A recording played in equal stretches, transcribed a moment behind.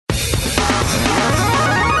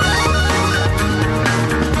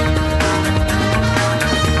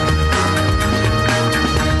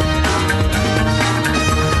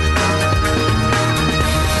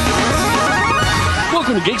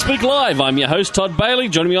to Geek Speak Live. I'm your host, Todd Bailey.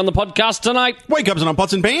 Joining me on the podcast tonight... Wake ups and on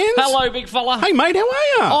pots and pans. Hello, big fella. Hey, mate, how are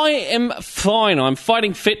you? I am fine. I'm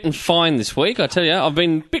fighting fit and fine this week, I tell you. I've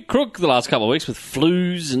been a bit crook the last couple of weeks with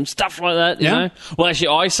flus and stuff like that, you know. Well, actually,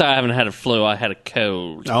 I say I haven't had a flu. I had a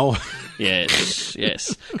cold. Oh. Yes.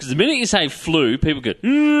 Because the minute you say flu, people go,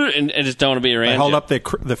 and just don't want to be around They hold you. up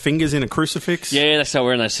their fingers in a crucifix. Yeah, they start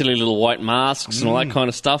wearing those silly little white masks and all that kind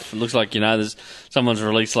of stuff. It looks like, there's someone's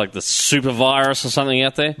released like the super virus or something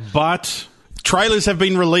out there. But trailers have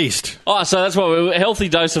been released. Oh, so that's why a healthy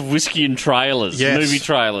dose of whiskey and trailers, movie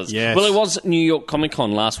trailers. Yes. Well, it was New York Comic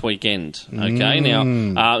Con last weekend. Okay,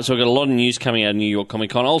 now, so we've got a lot of news coming out of New York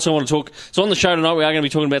Comic Con. I also want to talk, so on the show tonight we are going to be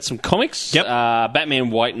talking about some comics. Yep.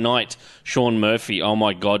 Batman White Knight, Sean Murphy. Oh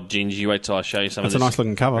my God, Gingy, you wait till I show you some That's of this. a nice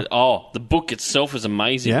looking cover. Oh, the book itself is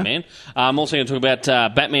amazing, man. I'm also going to talk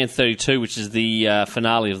about Batman 32, which is the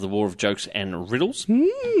finale of the War of Jokes and Riddles.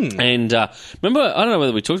 And remember, I don't know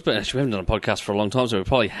whether we talked about it. Actually, we haven't done a podcast for a long time, so we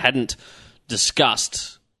probably hadn't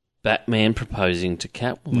discussed Batman proposing to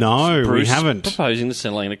Catwoman. No, Bruce we haven't. proposing to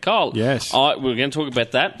Selena Kyle. Yes. We're going to talk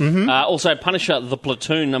about that. Also, Punisher, The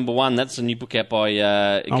Platoon, #1. That's a new book out by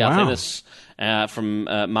Garth Ennis. From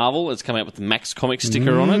Marvel. It's come out with the Max Comics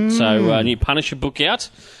sticker on it. So, a new Punisher book out.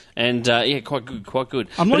 And, quite good.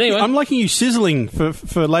 I'm liking you sizzling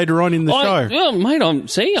for later on in the show. Yeah, mate, I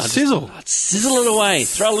Sizzle. sizzle it away.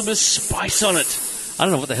 Throw a little bit of spice on it. I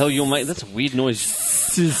don't know what the hell you'll make. That's a weird noise.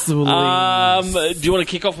 Sizzling. Do you want to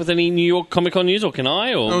kick off with any New York Comic Con news, or can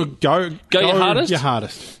I? Or Go your hardest? Your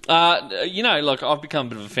hardest. I've become a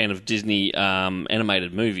bit of a fan of Disney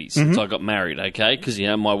animated movies since I got married, okay? Because,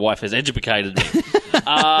 my wife has educated me.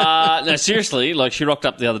 No, seriously, she rocked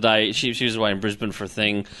up the other day. She was away in Brisbane for a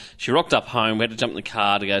thing. She rocked up home. We had to jump in the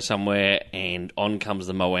car to go somewhere, and on comes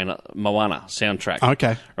the Moana soundtrack.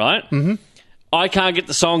 Okay. Right? Mm-hmm. I can't get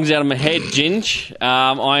the songs out of my head, Ginge.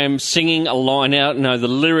 I am singing a line out, the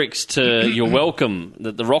lyrics to You're Welcome,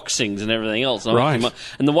 that The Rock sings and everything else. Right.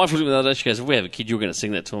 And the wife looked at me the other day, she goes, if we have a kid, you're going to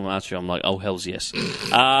sing that to him, aren't you? I'm like, oh, hells yes.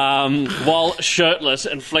 While shirtless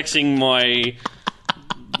and flexing my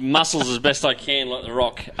muscles as best I can like The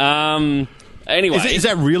Rock. Anyway. Is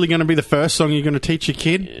that really going to be the first song you're going to teach your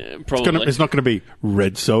kid? Probably. It's not going to be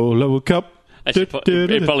Red Solo Cup. Actually,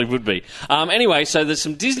 it probably would be. Anyway, so there's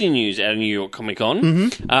some Disney news out of New York Comic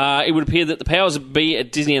Con. It would appear that the powers that be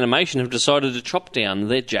at Disney Animation have decided to chop down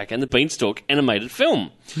their Jack and the Beanstalk animated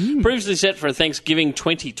film. Previously set for a Thanksgiving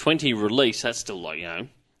 2020 release, that's still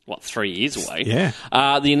 3 years away. Yeah.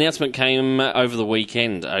 The announcement came over the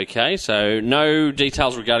weekend, okay? So no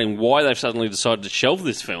details regarding why they've suddenly decided to shelve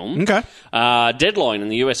this film. Okay. Deadline in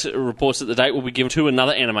the US reports that the date will be given to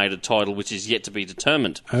another animated title, which is yet to be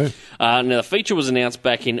determined. Oh. Now, the feature was announced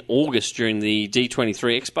back in August during the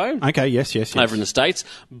D23 Expo. Okay, yes. Over in the States,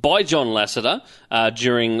 by John Lasseter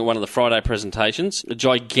during one of the Friday presentations.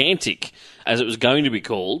 Gigantic, as it was going to be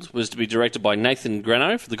called, was to be directed by Nathan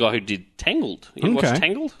Grano, the guy who did Tangled. You watched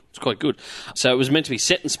Tangled? It's quite good. So it was meant to be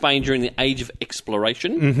set in Spain during the Age of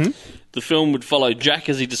Exploration. The film would follow Jack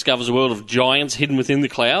as he discovers a world of giants hidden within the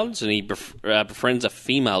clouds, and he befriends a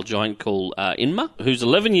female giant called Inma, who's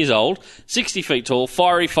 11 years old, 60 feet tall,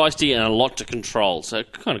 fiery, feisty, and a lot to control. So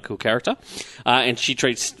kind of cool character. And she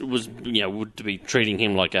would be treating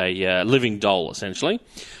him like a living doll, essentially.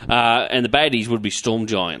 And the baddies would be storm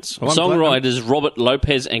giants. Well, Songwriters Robert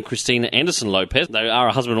Lopez and Christina Anderson Lopez, they are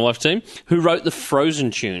a husband and wife team, who wrote the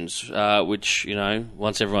Frozen tunes, which,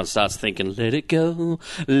 once everyone starts thinking, let it go,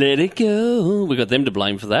 we got them to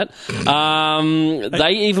blame for that.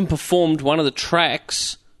 They even performed one of the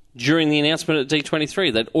tracks during the announcement at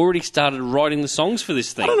D23. They'd already started writing the songs for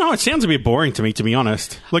this thing. I don't know. It sounds a bit boring to me, to be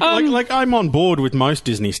honest. Like I'm on board with most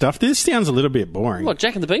Disney stuff. This sounds a little bit boring. What,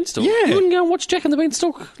 Jack and the Beanstalk? Yeah. You wouldn't go and watch Jack and the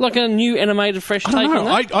Beanstalk? Like a new animated, fresh take on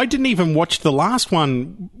that? I didn't even watch the last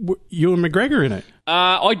one. Ewan McGregor in it.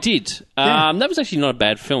 I did. That was actually not a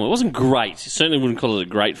bad film. It wasn't great. Certainly wouldn't call it a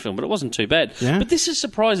great film, but it wasn't too bad. Yeah. But this is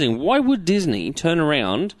surprising. Why would Disney turn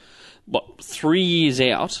around, 3 years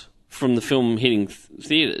out from the film hitting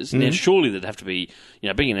theatres? Now, surely they'd have to be,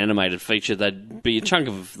 being an animated feature, they'd be a chunk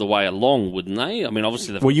of the way along, wouldn't they? I mean,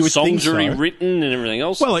 obviously, the songs are already written and everything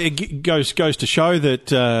else. Well, it goes to show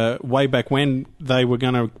that way back when they were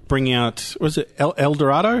going to bring out, was it El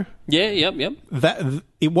Dorado? Yeah, yep. That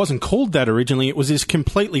it wasn't called that originally. It was this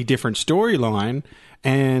completely different storyline,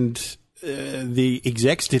 and the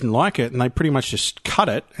execs didn't like it, and they pretty much just cut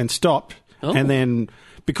it and stopped. Oh. And then,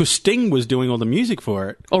 because Sting was doing all the music for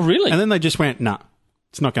it. Oh, really? And then they just went, nah,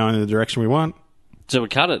 it's not going in the direction we want. So we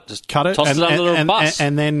cut it. Just cut it. Toss it under the bus.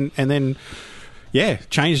 And then Yeah,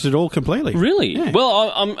 changed it all completely. Really? Yeah.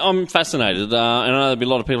 Well, I'm fascinated, and I know there'll be a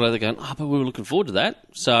lot of people out there going, but we were looking forward to that.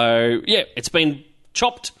 So, yeah, it's been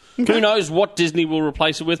chopped. Okay. Who knows what Disney will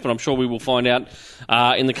replace it with, but I'm sure we will find out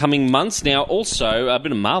in the coming months. Now, also, a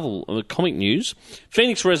bit of Marvel comic news.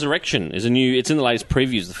 Phoenix Resurrection is it's in the latest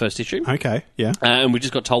previews, the first issue. Okay, yeah. And we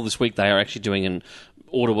just got told this week they are actually doing an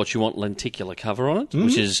Order What You Want lenticular cover on it,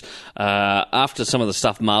 which is after some of the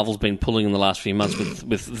stuff Marvel's been pulling in the last few months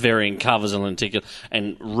with varying covers and lenticular,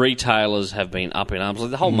 and retailers have been up in arms,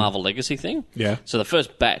 like the whole Marvel Legacy thing. Yeah. So the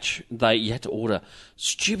first batch, you had to order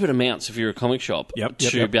stupid amounts if you're a comic shop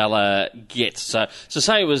to be able to get. So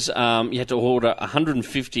say it was you had to order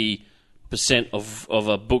 150% of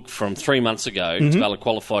a book from 3 months ago to be able to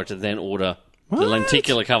qualify to then order. What? The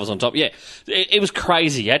lenticular covers on top. Yeah, it was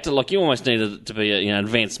crazy. You had to you almost needed to be an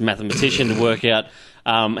advanced mathematician to work out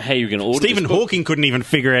how you were going to order. Stephen Hawking couldn't even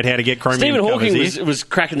figure out how to get chromium Stephen covers. Hawking was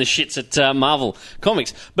cracking the shits at Marvel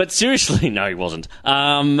Comics, but seriously, no, he wasn't.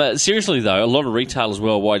 Seriously though, a lot of retailers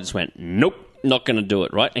worldwide just went, nope. Not going to do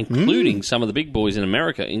it, right? Including some of the big boys in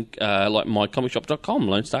America, like mycomicshop.com,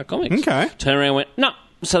 Lone Star Comics. Okay. Turned around and went, no.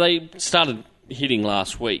 So they started hitting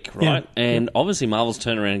last week, right? Yeah. And obviously Marvel's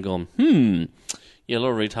turned around and gone, a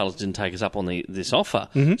lot of retailers didn't take us up on this offer.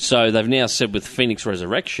 So they've now said with Phoenix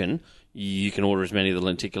Resurrection, you can order as many of the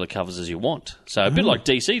lenticular covers as you want. So a bit like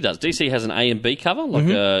DC does. DC has an A and B cover, like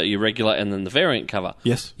your regular and then the variant cover.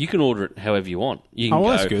 Yes. You can order it however you want. You can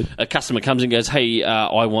that's good. A customer comes and goes, hey,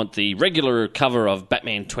 I want the regular cover of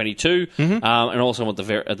Batman 22 and also want the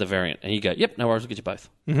variant. And you go, yep, no worries, we'll get you both.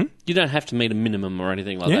 You don't have to meet a minimum or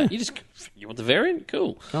anything like that. You want the variant?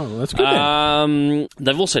 Cool. Oh, well, that's good.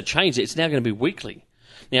 They've also changed it. It's now going to be weekly.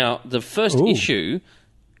 Now, the first issue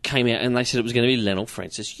came out and they said it was going to be Lionel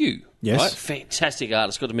Francis Yu. Yes. Right? Fantastic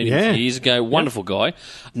artist. Got to meet him a few years ago. Wonderful guy.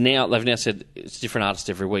 Now, they've said it's a different artist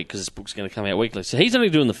every week because this book's going to come out weekly. So he's only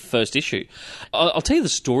doing the first issue. I'll tell you the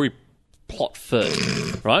story plot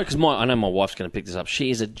first, right? Because I know my wife's going to pick this up.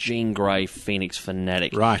 She is a Jean Grey Phoenix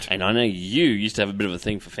fanatic. Right. And I know you used to have a bit of a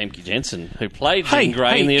thing for Famke Janssen, who played Jean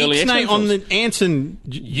Grey in the early X-Men on the Anson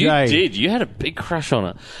You did. You had a big crush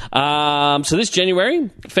on her. So this January,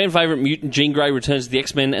 fan favourite mutant Jean Grey returns to the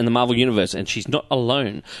X-Men and the Marvel Universe, and she's not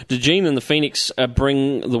alone. Do Jean and the Phoenix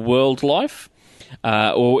bring the world life?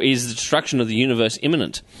 Or is the destruction of the universe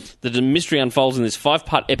imminent? The mystery unfolds in this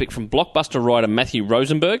 5-part epic from blockbuster writer Matthew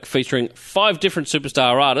Rosenberg, featuring 5 different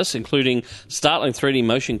superstar artists, including startling 3D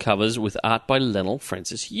motion covers with art by Lionel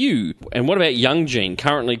Francis Yu. And what about young Jean,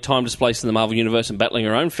 currently time displaced in the Marvel Universe and battling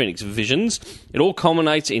her own Phoenix visions? It all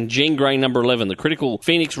culminates in Jean Grey number 11, the critical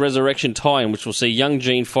Phoenix Resurrection tie-in, which will see young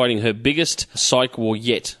Jean fighting her biggest psych war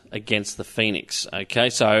yet against the Phoenix. Okay,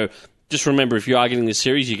 so just remember, if you are getting this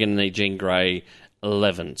series, you're going to need Jean Grey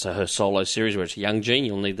 11. So her solo series, where it's young Jean,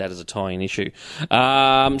 you'll need that as a tie-in issue. So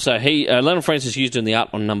Lionel Francis Yu's doing the art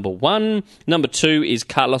on number 1. Number 2 is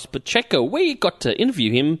Carlos Pacheco. We got to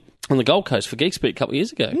interview him on the Gold Coast for Geek Speak a couple of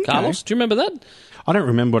years ago. Okay. Carlos, do you remember that? I don't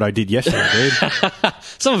remember what I did yesterday, dude.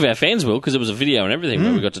 Some of our fans will, because it was a video and everything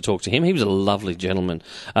where we got to talk to him. He was a lovely gentleman.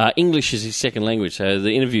 English is his second language, so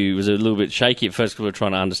the interview was a little bit shaky at first because we were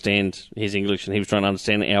trying to understand his English and he was trying to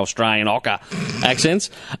understand our Australian ochre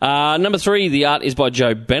accents. Number 3, the art is by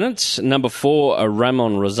Joe Bennett. Number 4,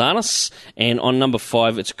 Ramon Rosanas. And on number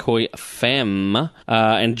 5, it's Koi Pham.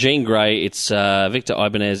 And Jean Grey, it's Victor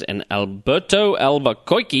Ibanez and Alberto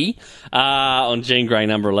Albuquerque on Jean Grey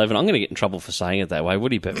number 11. I'm going to get in trouble for saying it that way,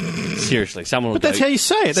 would he? But seriously, someone will But that's how you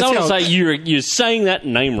say it. Someone will say you're saying that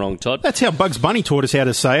name wrong, Todd. That's how Bugs Bunny taught us how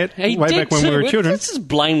to say it way back when we were children. Let's just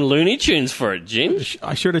blame Looney Tunes for it, Jim.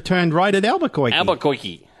 I should have turned right at Albuquerque.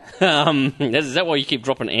 Albuquerque. Is that why you keep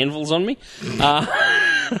dropping anvils on me?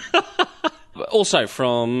 Also,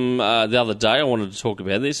 from the other day, I wanted to talk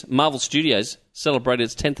about this. Marvel Studios celebrated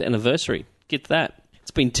its 10th anniversary. Get that.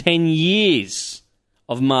 It's been 10 years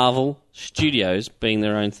of Marvel Studios being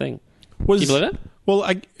their own thing. Can you believe that? Well,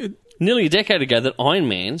 nearly a decade ago that Iron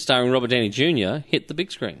Man, starring Robert Downey Jr., hit the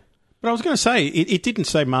big screen. But I was going to say, it didn't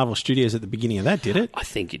say Marvel Studios at the beginning of that, did it? I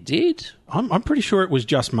think it did. I'm pretty sure it was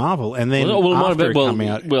just Marvel, and then after it came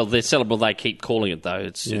out... Well, they're celebrating. They keep calling it, though.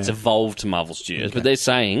 It's evolved to Marvel Studios, but they're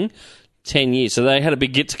saying 10 years. So they had a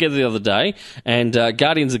big get-together the other day, and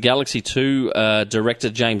Guardians of the Galaxy 2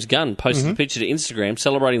 director James Gunn posted a picture to Instagram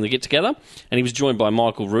celebrating the get-together, and he was joined by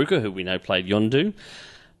Michael Rooker, who we know played Yondu.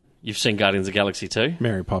 You've seen Guardians of the Galaxy 2?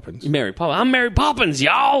 Mary Poppins. Mary Poppins. I'm Mary Poppins,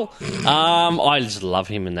 y'all! I just love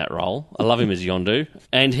him in that role. I love him as Yondu.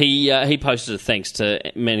 And he posted a thanks to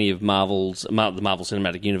many of the Marvel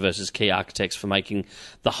Cinematic Universe's key architects for making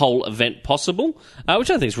the whole event possible,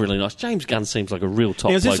 which I think is really nice. James Gunn seems like a real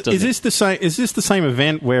top bloke, doesn't he? Is this the same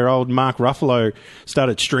event where old Mark Ruffalo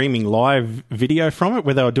started streaming live video from it,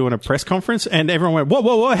 where they were doing a press conference, and everyone went,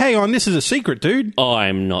 whoa, hang on, this is a secret, dude?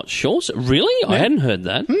 I'm not sure. Really? Yeah. I hadn't heard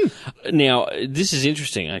that. Now, this is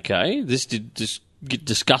interesting, okay? This did just get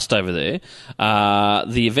discussed over there.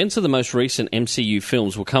 The events of the most recent MCU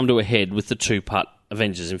films will come to a head with the two-part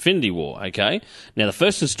Avengers Infinity War, okay? Now, the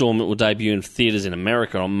first installment will debut in theatres in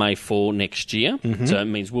America on May 4 next year, so it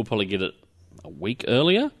means we'll probably get it a week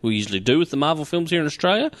earlier. We usually do with the Marvel films here in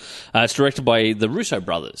Australia. It's directed by the Russo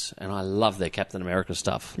brothers, and I love their Captain America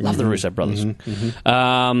stuff. Love the Russo brothers. And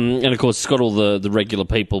of course, it's got all the regular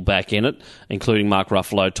people back in it, including Mark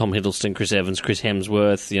Ruffalo, Tom Hiddleston, Chris Evans, Chris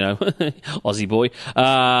Hemsworth, Aussie boy,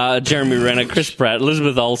 Jeremy Renner, Chris Pratt,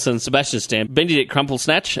 Elizabeth Olsen, Sebastian Stan, Benedict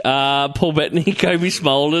Crumplesnatch, Paul Bettany, Kobe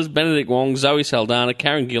Smulders, Benedict Wong, Zoe Saldana,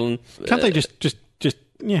 Karen Gillan. Can't they just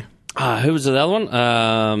yeah. Who was the other one?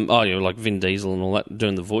 Like Vin Diesel and all that,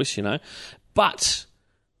 doing the voice, But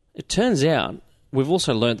it turns out we've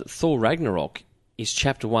also learned that Thor Ragnarok is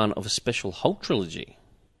chapter 1 of a special Hulk trilogy.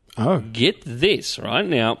 Oh. Get this, right?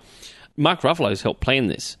 Now, Mark Ruffalo's helped plan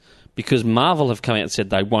this because Marvel have come out and said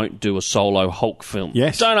they won't do a solo Hulk film.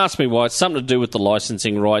 Yes. Don't ask me why. It's something to do with the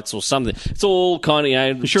licensing rights or something. It's all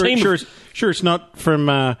kind of, Sure, it's not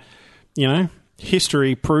from,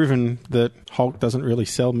 history proven that Hulk doesn't really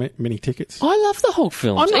sell many tickets. I love the Hulk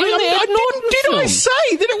films. Did I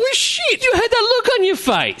say that it was shit? You had that look on your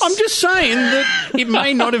face. I'm just saying that it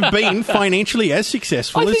may not have been financially as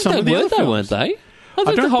successful as some of the other films. Weren't they? I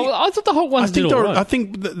thought the Hulk ones did all right. I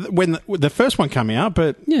think when the first one came out,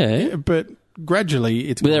 but gradually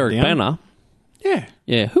it's with Eric down. Bana.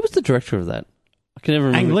 Yeah. Who was the director of that? I can never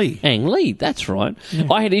remember. Ang Lee, that's right.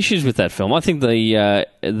 Yeah. I had issues with that film. I think the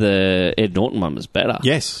Ed Norton one was better.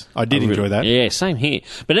 Yes, I did enjoy that. Yeah, same here.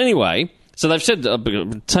 But anyway, so they've said a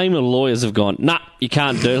team of lawyers have gone, nah, you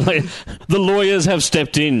can't do it. The lawyers have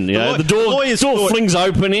stepped in. The door flings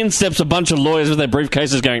open, in steps a bunch of lawyers with their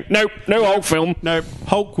briefcases going, nope, no Hulk film. No,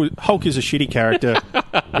 Hulk is a shitty character.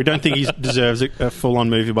 We don't think he deserves a full-on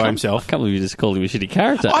movie by himself. I can't believe you just called him a shitty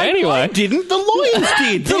character. I didn't. The lawyers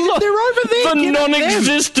did. They're over there. The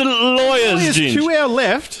non-existent lawyers did. 2 hours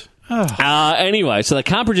left. Anyway, so they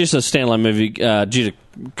can't produce a standalone movie due to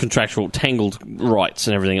contractual tangled rights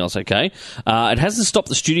and everything else, okay? It hasn't stopped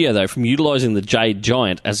the studio, though, from utilising the Jade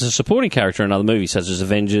Giant as a supporting character in other movies, such as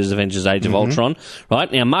Avengers Age of Ultron,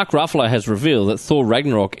 right? Now, Mark Ruffalo has revealed that Thor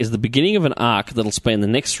Ragnarok is the beginning of an arc that'll span the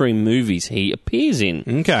next 3 movies he appears in.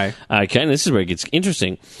 Okay, and this is where it gets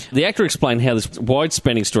interesting. The actor explained how this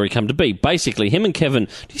wide-spanning story come to be. Basically, him and Kevin...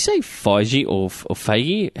 Do you say Feige or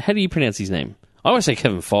Feige? How do you pronounce his name? I always say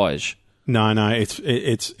Kevin Feige. No, it's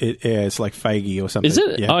like Feige or something. Is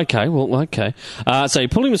it? Yeah. Okay. So he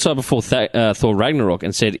pulled him aside before Thor Ragnarok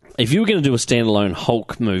and said, if you were going to do a standalone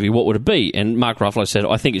Hulk movie, what would it be? And Mark Ruffalo said,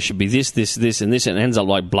 I think it should be this, and this, and it ends up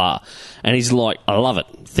like blah. And he's like, I love it.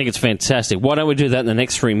 I think it's fantastic. Why don't we do that in the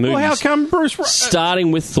next 3 movies? Well, how come Bruce...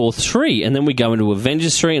 Starting with Thor 3, and then we go into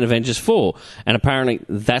Avengers 3 and Avengers 4. And apparently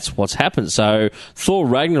that's what's happened. So Thor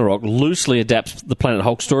Ragnarok loosely adapts the Planet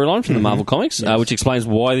Hulk storyline from the Marvel Comics, which explains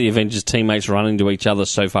why the Avengers teammates run into each other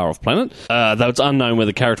so far off planet, though it's unknown where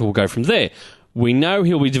the character will go from there. We know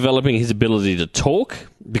he'll be developing his ability to talk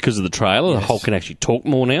because of the trailer. Yes. The Hulk can actually talk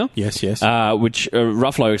more now. Yes. Which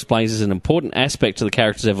Ruffalo explains is an important aspect to the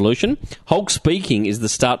character's evolution. Hulk speaking is the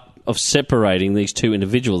start of separating these two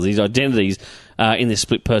individuals, these identities in this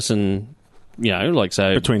split person...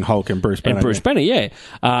 between Hulk and Bruce Banner.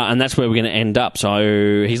 And that's where we're going to end up.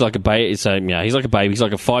 So he's like a baby. He's like a baby. He's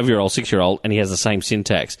like a 5-year-old, 6-year-old, and he has the same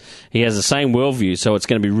syntax. He has the same worldview. So it's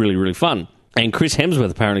going to be really, really fun. And Chris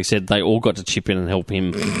Hemsworth apparently said they all got to chip in and help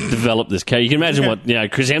him develop this character. You can imagine what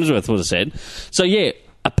Chris Hemsworth would have said. So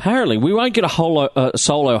apparently we won't get a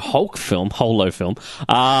solo Hulk film. Holo film.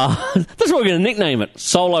 That's what we're going to nickname it.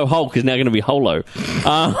 Solo Hulk is now going to be Holo.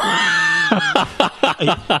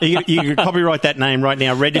 You can copyright that name right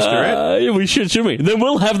now. Register it. Yeah, we shouldn't we? Then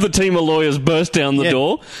we'll have the team of lawyers burst down the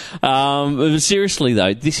door. But seriously,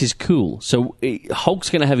 though, this is cool. So Hulk's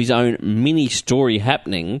going to have his own mini story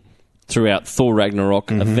happening throughout Thor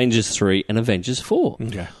Ragnarok, Avengers 3, and Avengers 4.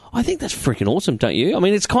 Okay. I think that's freaking awesome, don't you? I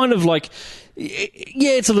mean, it's kind of like,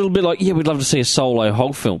 yeah, it's a little bit like, yeah, we'd love to see a solo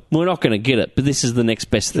Hulk film. We're not going to get it, but this is the next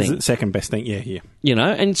best thing. This is the second best thing, yeah. You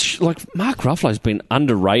know, and like Mark Ruffalo's been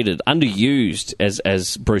underrated, underused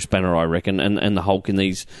as Bruce Banner, I reckon, and the Hulk in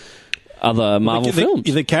these other Marvel films.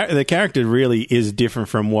 The character really is different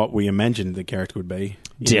from what we imagined the character would be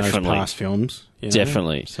in Definitely. those past films. You know?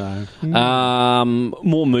 Definitely. So,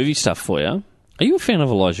 more movie stuff for you. Are you a fan of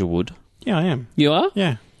Elijah Wood? yeah, I am. You are?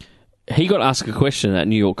 Yeah. He got asked a question at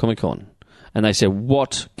New York Comic Con, and they said,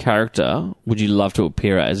 what character would you love to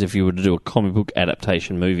appear as if you were to do a comic book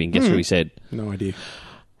adaptation movie? And guess who he said? No idea.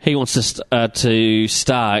 He wants to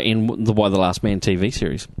star in the Why the Last Man TV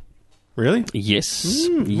series. Really? Yes.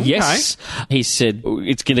 Yes. He said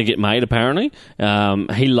it's going to get made, apparently.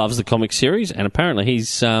 He loves the comic series, and apparently he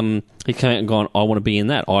came out and gone, I want to be in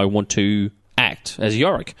that. I want to act as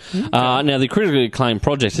Yorick. Now, the critically acclaimed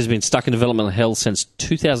project has been stuck in developmental hell since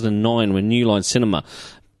 2009 when New Line Cinema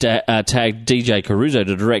tagged DJ Caruso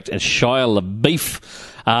to direct and Shia LaBeouf.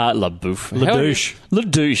 LaDouche.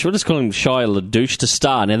 We'll just call him Shia LaDouche to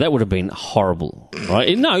star. Now, that would have been horrible,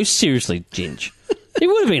 right? No, seriously, Ginge. It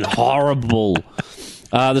would have been horrible.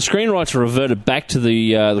 The screenwriter reverted back to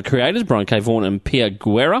the creators, Brian K. Vaughan and Pierre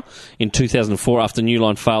Guerra, in 2004 after New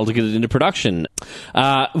Line failed to get it into production.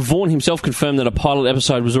 Vaughan himself confirmed that a pilot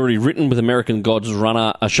episode was already written with American Gods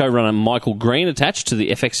showrunner Michael Green attached to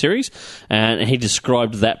the FX series, and he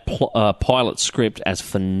described that pilot script as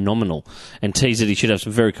phenomenal and teased that he should have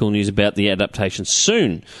some very cool news about the adaptation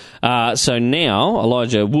soon. So now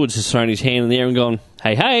Elijah Woods has thrown his hand in the air and gone,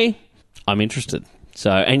 hey, I'm interested. So,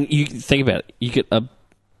 and you think about it, you get a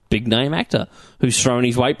big name actor who's thrown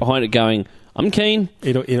his weight behind it going, I'm keen.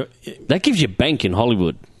 That gives you bank in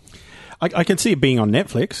Hollywood. I can see it being on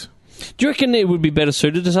Netflix. Do you reckon it would be better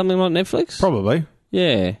suited to something like Netflix? Probably.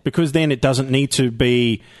 Yeah. Because then it doesn't need to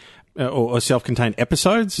be or self-contained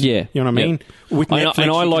episodes. Yeah. You know what I mean? Yep. With Netflix, and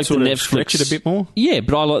I like the Netflix stretch it a bit more. Yeah,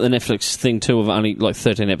 but I like the Netflix thing too of only like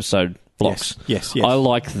 13 episode blocks. Yes. I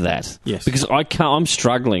like that. Yes. Because I'm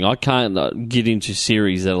struggling. I can't get into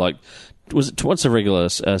series that are like, what's a regular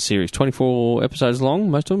series? 24 episodes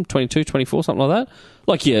long, most of them? 22, 24, something like that?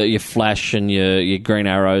 Like your Flash and your Green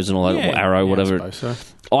Arrows and all that, Arrow, whatever. I suppose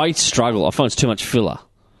so. I struggle. I find it's too much filler.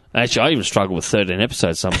 Actually, I even struggle with 13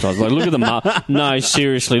 episodes sometimes. Like, look at the no,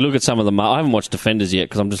 seriously, look at some of the I haven't watched Defenders yet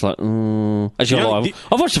because I'm just like, Actually,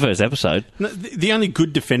 I've watched the first episode. No, the only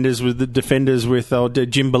good Defenders was the Defenders with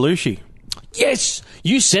Jim Belushi. Yes!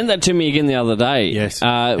 You sent that to me again the other day. Yes.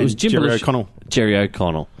 It was Jim Jerry Belushi. O'Connell. Jerry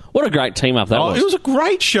O'Connell. What a great team up that was. It was a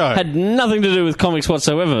great show. Had nothing to do with comics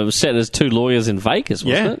whatsoever. It was set as two lawyers in Vegas,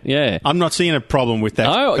 wasn't it? Yeah. I'm not seeing a problem with that.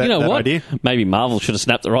 Oh, you know that what? idea. Maybe Marvel should have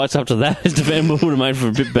snapped the rights up to that. As Defender would have made for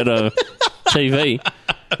a bit better TV.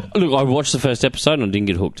 Look, I watched the first episode and I didn't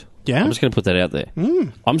get hooked. Yeah? I'm just going to put that out there.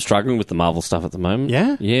 I'm struggling with the Marvel stuff at the moment.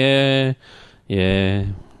 Yeah? Yeah.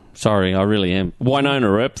 Sorry, I really am.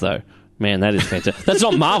 Winona Earp, though. Man, that is fantastic. That's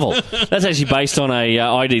not Marvel. That's actually based on a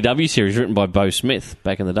IDW series written by Bo Smith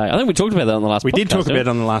back in the day. I think we talked about that on the last podcast. We did talk about it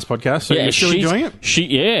on the last podcast. So you're still enjoying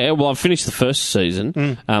it? Well, I've finished the first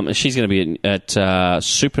season. And she's going to be at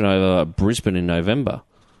Supernova Brisbane in November.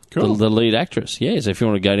 Cool. The lead actress, yeah. So if you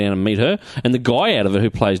want to go down and meet her. And the guy out of it who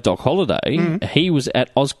plays Doc Holliday, he was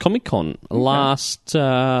at Oz Comic Con the last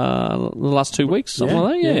 2 weeks, something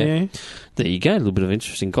like that, yeah. There you go, a little bit of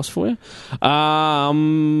interesting gossip for you.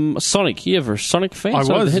 Sonic, you ever a Sonic fan? I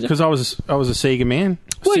was, because I was a Sega man.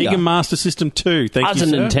 Sega Master System 2, thank you, I was a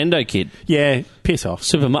Nintendo kid. Yeah, piss off.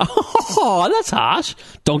 Super Mario. Oh, that's harsh.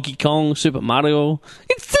 Donkey Kong, Super Mario.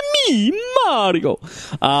 It's me, Mario.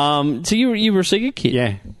 So you were a Sega kid?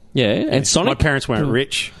 Yeah. Yeah, and Sonic. My parents weren't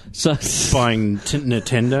rich. So buying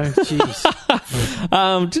Nintendo. Jeez.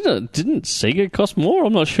 Didn't Sega cost more?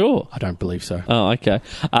 I'm not sure. I don't believe so. Oh, okay.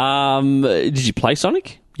 Did you play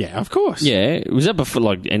Sonic? Yeah, of course. Yeah, was that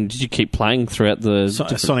before? And did you keep playing throughout the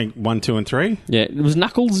Sonic 1, 2, and 3? Yeah, was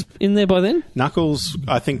Knuckles in there by then? Knuckles,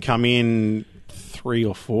 I think, come in 3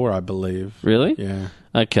 or 4, I believe. Really? Yeah.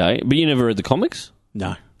 Okay, but you never read the comics?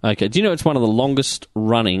 No. Okay. Do you know it's one of the longest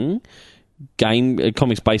running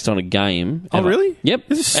comics based on a game ever? Oh, really? Yep.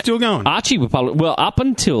 This is still going? Archie were up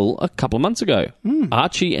until a couple of months ago.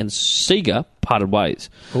 Archie and Sega parted ways.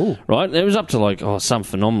 Ooh. Right? It was up to some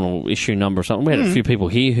phenomenal issue number or something. We had a few people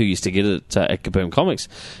here who used to get it at Kaboom Comics.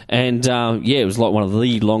 And, it was like one of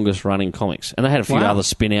the longest running comics. And they had a few other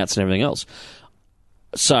spin-outs and everything else.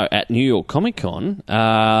 So, at New York Comic Con,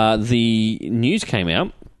 the news came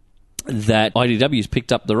out that IDW's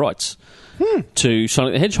picked up the rights to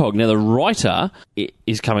Sonic the Hedgehog. Now, the writer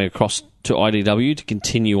is coming across to IDW to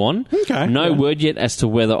continue on. Okay. No word yet as to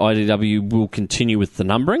whether IDW will continue with the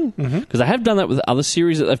numbering, because they have done that with other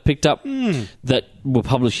series that they've picked up that were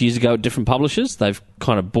published years ago at different publishers. They've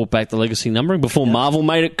kind of brought back the legacy numbering before Marvel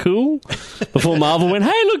made it cool. Before Marvel went,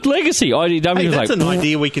 hey, look, legacy. IDW Hey, was that's like, an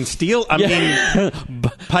idea we can steal. I mean,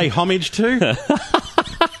 pay homage to.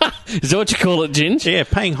 is that what you call it, Ginge? Yeah,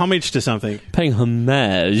 paying homage to something. Paying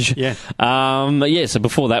homage. Yeah. So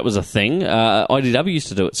before that was a thing, IDW used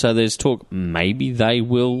to do it. So there's talk maybe they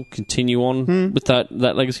will continue on with that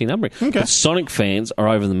legacy numbering. Okay. But Sonic fans are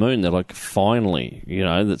over the moon. They're like, finally,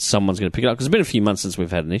 that someone's going to pick it up. Because it's been a few months since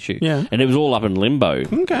we've had an issue. Yeah. And it was all up in limbo.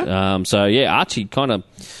 Okay. Archie kind of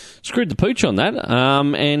screwed the pooch on that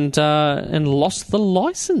and lost the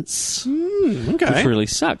license. Okay. Which really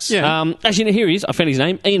sucks. Yeah. Actually, here he is. I found his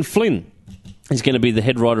name. Ian Flynn. He's going to be the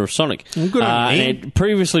head writer of Sonic. Good on Ian. And had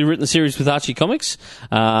previously written the series with Archie Comics,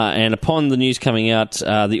 and upon the news coming out,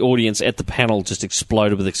 the audience at the panel just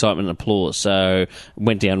exploded with excitement and applause. So it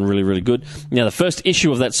went down really, really good. Now, the first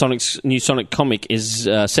issue of that new Sonic comic is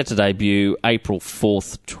set to debut April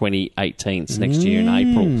 4th, 2018. It's next year in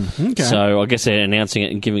April. Okay. So I guess they're announcing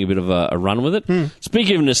it and giving a bit of a run with it.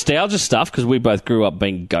 Speaking of nostalgia stuff, because we both grew up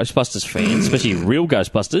being Ghostbusters fans, especially real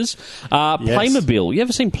Ghostbusters, Playmobil. You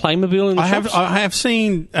ever seen Playmobil in the shops? I have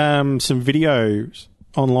seen some videos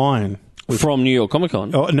online From New York Comic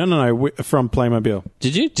Con. Oh, no, from Playmobil.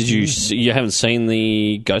 Did you? You haven't seen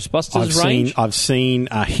the Ghostbusters range? I've seen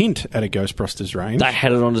a hint at a Ghostbusters range. They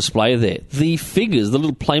had it on display there. The figures, the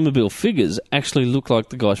little Playmobil figures, actually look like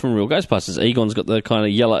the guys from real Ghostbusters. Egon's got the kind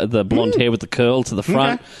of yellow, the blonde hair with the curl to the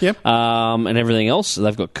front, Okay. Yep. And everything else.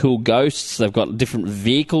 They've got cool ghosts. They've got different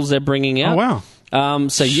vehicles they're bringing out. Oh, wow. I'm going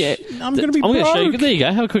to show you. There you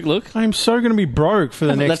go. Have a quick look. I'm so going to be broke for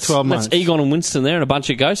the next 12 months. That's Egon and Winston there and a bunch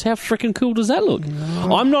of ghosts. How freaking cool does that look?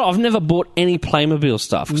 No. I've never bought any Playmobil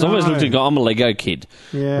stuff because I've always looked at I'm a Lego kid.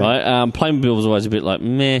 Yeah. Right? Playmobil was always a bit like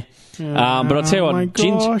meh. But I'll tell you what,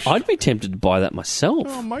 Ginge, I'd be tempted to buy that myself.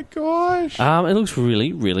 Oh my gosh. It looks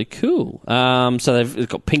really, really cool. So they've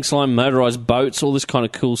got pink slime, motorised boats, all this kind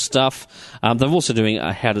of cool stuff. They're also doing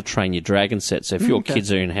a How to Train Your Dragon set. So if your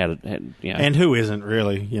kids are in And who isn't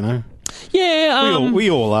really, Yeah. We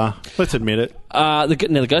all are. Let's admit it. The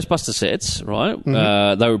Ghostbuster sets, right?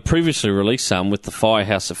 They were previously released some with the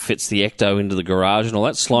firehouse that fits the Ecto into the garage and all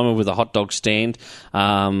that. Slimer with a hot dog stand.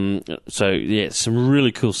 Some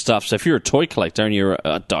really cool stuff. So if you're a toy collector and you're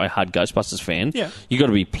a diehard Ghostbusters fan, you've got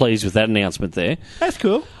to be pleased with that announcement there. That's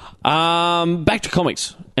cool. Back to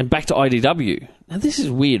comics and back to IDW. Now, this is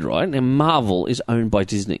weird, right? Now, Marvel is owned by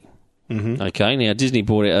Disney. Okay, now Disney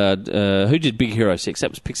bought it. Who did Big Hero 6? That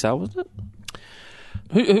was Pixar, wasn't it?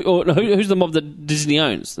 Who's the mob that Disney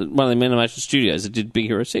owns? One of the animation studios that did Big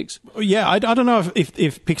Hero 6? Yeah, I don't know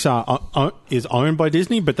if Pixar is owned by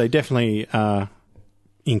Disney, but they definitely are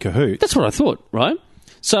in cahoots. That's what I thought, right?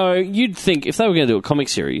 So you'd think if they were going to do a comic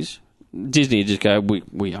series, Disney would just go,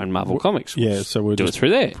 we own Marvel Comics. Yeah, so we'll do it through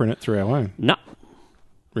there. Print it through our own. No.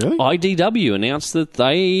 Really? IDW announced that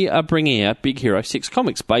they are bringing out Big Hero 6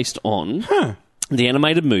 comics based on the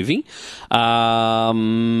animated movie. Now,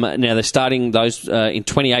 they're starting those in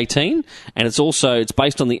 2018, and it's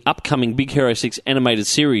based on the upcoming Big Hero 6 animated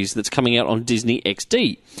series that's coming out on Disney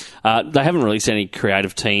XD. They haven't released any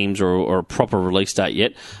creative teams or a proper release date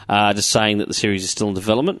yet, just saying that the series is still in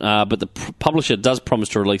development, but the publisher does promise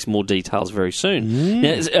to release more details very soon.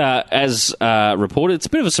 Now, as reported, it's a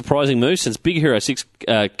bit of a surprising move since Big Hero 6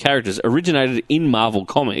 characters originated in Marvel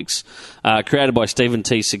Comics, created by Steven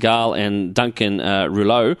T. Seagal and Duncan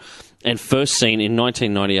Rouleau, and first seen in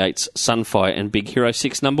 1998's Sunfire and Big Hero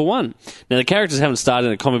 6 #1. Now, the characters haven't starred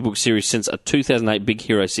in a comic book series since a 2008 Big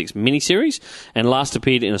Hero 6 miniseries, and last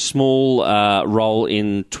appeared in a small role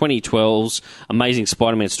in 2012's Amazing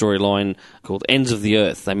Spider-Man storyline called Ends of the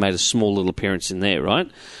Earth. They made a small little appearance in there, right?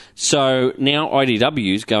 So now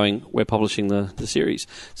IDW's going, we're publishing the series.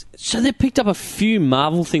 So they've picked up a few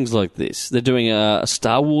Marvel things like this. They're doing a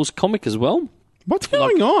Star Wars comic as well. What's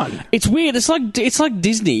going on? It's weird. It's like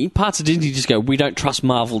Disney. Parts of Disney just go, we don't trust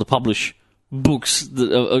Marvel to publish books,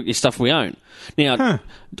 stuff we own. Now,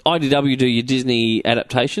 IDW do your Disney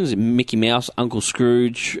adaptations, Mickey Mouse, Uncle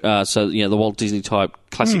Scrooge, the Walt Disney type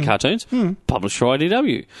classic cartoons, published through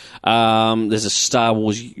IDW. There's a Star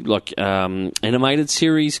Wars animated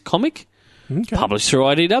series comic, published through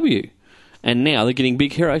IDW. And now they're getting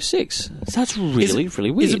Big Hero 6. So that's really, really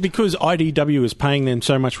weird. Is it because IDW is paying them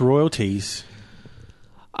so much royalties?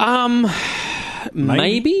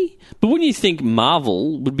 Maybe. But wouldn't you think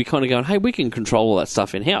Marvel would be kind of going, hey, we can control all that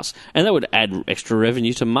stuff in-house? And that would add extra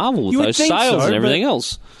revenue to Marvel with those sales and everything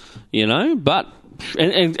else. You know? But,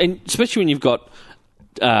 and especially when you've got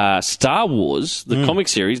Star Wars, the comic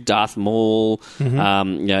series, Darth Maul,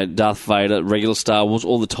 Darth Vader, regular Star Wars,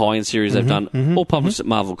 all the tie-in series they've done, all published at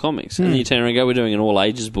Marvel Comics. And then you turn around and go, we're doing an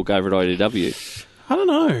all-ages book over at IDW. I don't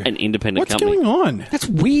know. An independent What's company. going on? That's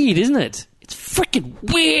weird, isn't it? It's freaking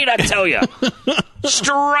weird, I tell you.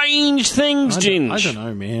 Strange things, Ginge. I don't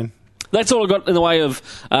know, man. That's all I got in the way of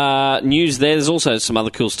news there. There's also some other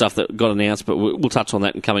cool stuff that got announced, but we'll touch on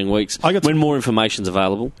that in coming weeks when more information's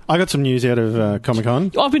available. I got some news out of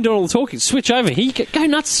Comic-Con. I've been doing all the talking. Switch over. Here, go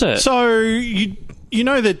nuts, sir. So, you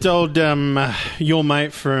know that old your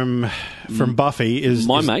mate from Buffy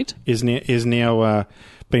is now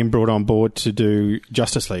being brought on board to do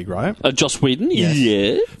Justice League, right? Joss Whedon? Yes.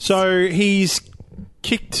 Yeah. So he's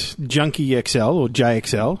kicked Junkie XL or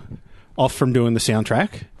JXL off from doing the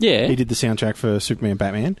soundtrack. Yeah. He did the soundtrack for Superman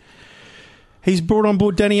Batman. He's brought on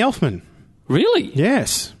board Danny Elfman. Really?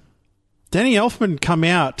 Yes. Danny Elfman come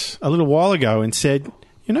out a little while ago and said,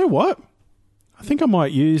 you know what? I think I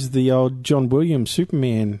might use the old John Williams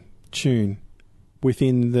Superman tune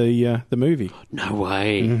within the movie. No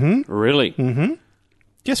way. Mm-hmm. Really? Mm-hmm.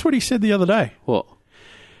 Guess what he said the other day? What?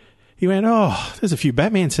 He went, there's a few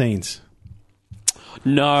Batman scenes.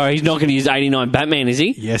 No, he's not going to use 89 Batman, is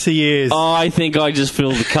he? Yes, he is. I think I just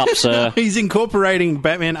filled the cup, sir. He's incorporating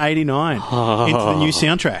Batman 89 into the new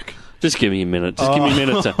soundtrack. Just give me a minute. Just give me a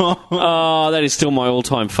minute. That is still my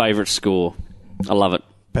all-time favourite score. I love it.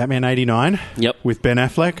 Batman 89? Yep. With Ben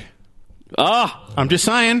Affleck? I'm just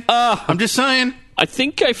saying. I'm just saying. I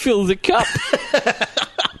think I filled the cup.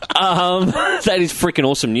 That is freaking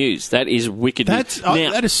awesome news. That is wicked news.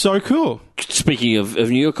 Now, that is so cool. Speaking of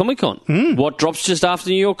New York Comic Con, what drops just after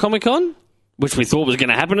New York Comic Con? Which we thought was going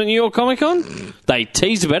to happen at New York Comic Con. They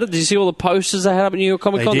teased about it. Did you see all the posters they had up at New York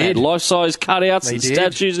Comic Con? They had life-size cutouts and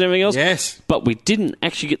statues and everything else. Yes. But we didn't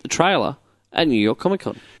actually get the trailer at New York Comic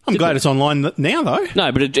Con. I'm glad it's online now, though.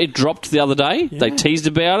 No, but it dropped the other day. Yeah. They teased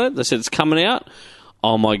about it. They said it's coming out.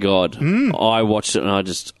 Oh my God. I watched it and I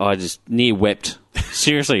just near wept.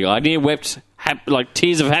 Seriously, I near wept like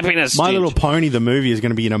tears of happiness. My Little Pony, the movie, is going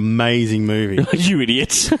to be an amazing movie. You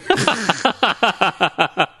idiots.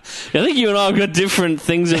 I think you and I have got different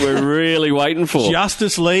things that we're really waiting for.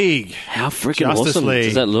 Justice League. How freaking awesome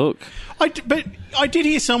does that look? But I did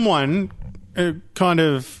hear someone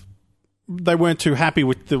they weren't too happy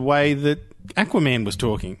with the way that Aquaman was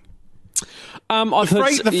talking.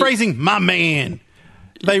 The phrasing, my man.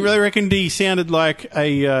 They really reckoned he sounded like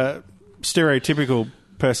a stereotypical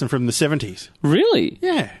person from the 70s. Really?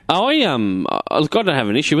 Yeah. I've got to have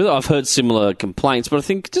an issue with it. I've heard similar complaints, but I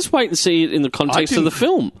think just wait and see it in the context of the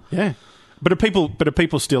film. Yeah. But are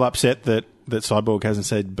people still upset that Cyborg hasn't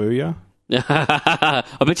said booyah? I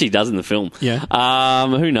bet he does in the film. Yeah.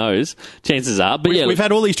 Who knows? Chances are. But we've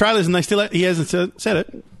had all these trailers and he hasn't said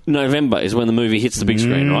it. November is when the movie hits the big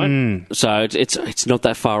screen, right? So it's not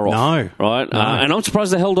that far off. No. Right? No. And I'm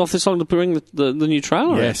surprised they held off this long to bring the new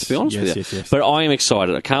trailer out, to be honest with you. Yes. But I am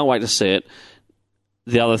excited. I can't wait to see it.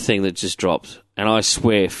 The other thing that just dropped, and I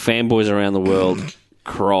swear fanboys around the world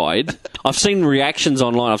cried. I've seen reactions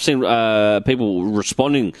online. I've seen people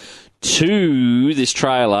responding to this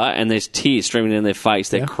trailer and there's tears streaming down their face.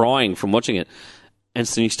 They're crying from watching it. And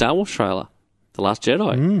it's the new Star Wars trailer. The Last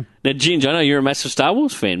Jedi. Now, Ginge, I know you're a massive Star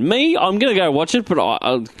Wars fan. Me, I'm going to go watch it, but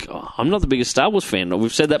I'm not the biggest Star Wars fan.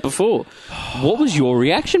 We've said that before. What was your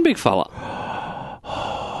reaction, big fella?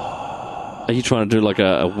 Are you trying to do like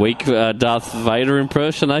a weak Darth Vader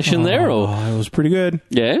impersonation there? Or? It was pretty good.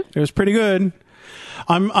 Yeah? It was pretty good.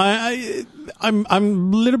 I'm a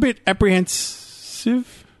little bit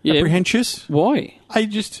apprehensive. Yeah. Apprehensious. Why?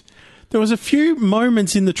 There was a few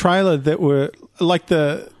moments in the trailer that were like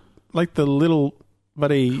the little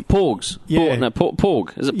buddy Porgs. Yeah.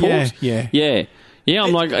 Porg. Is it Porgs? Yeah. Yeah,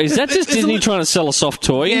 I'm like, is that just Disney trying to sell a soft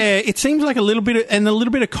toy? Yeah, it seems like a little bit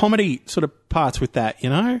of comedy sort of parts with that, you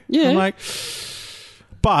know? Yeah. I'm like,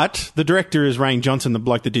 but the director is Rian Johnson, the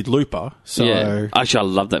bloke that did Looper. So yeah. Actually,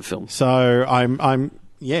 I love that film. So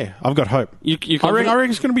I've got hope. I reckon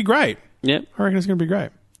it's going to be great. Yeah. I reckon it's going to be great.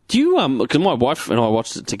 Do you, because my wife and I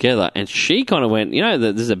watched it together, and she kind of went,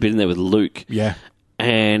 there's a bit in there with Luke. Yeah.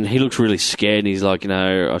 And he looks really scared, and he's like,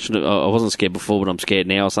 I wasn't scared before, but I'm scared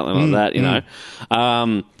now, or something like that, you know.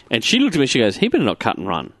 And she looked at me, she goes, he better not cut and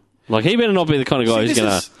run. Like, he better not be the kind of guy who's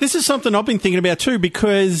going to... This is something I've been thinking about too,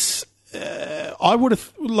 because I would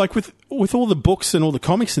have, like, with all the books and all the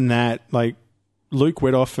comics and that, like, Luke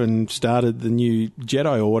went off and started the new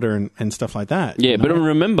Jedi Order and stuff like that. Yeah, but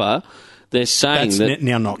remember, they're saying that's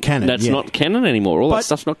now not canon. That's not canon anymore. All that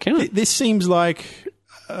stuff's not canon. This seems like,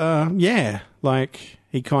 like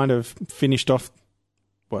he kind of finished off,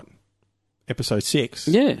 episode 6.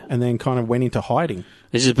 Yeah. And then kind of went into hiding.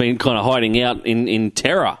 He's just been kind of hiding out in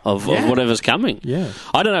terror of whatever's coming. Yeah.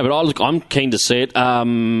 I don't know, but I'm keen to see it.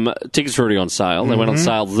 Tickets are already on sale. They went on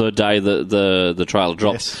sale the day the trailer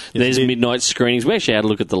dropped. Yes, There's midnight screenings. We actually had a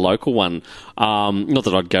look at the local one. Not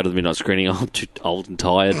that I'd go to the midnight screening. I'm too old and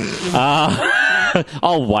tired.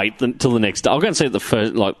 I'll wait till the next day. I'll go and see it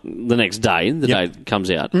the next day, day it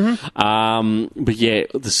comes out. But yeah,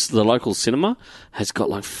 the local cinema has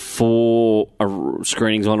got 4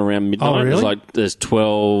 screenings on around midnight. Oh, really? There's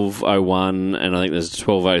 12:01 and I think there's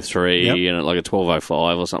 12:03 and a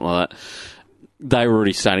 12:05 or something like that. They were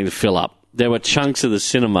already starting to fill up. There were chunks of the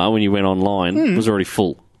cinema when you went online. It was already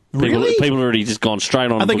full. Really? People had already just gone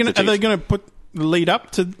straight on. Are they going to put the lead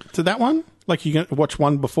up to that one? Like you're going to watch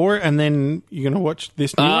one before and then you're going to watch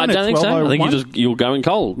this new one? I don't think so. I think you'll go in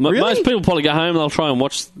cold. Really? Most people probably go home and they'll try and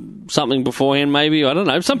watch something beforehand maybe. I don't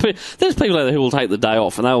know. There's people out there who will take the day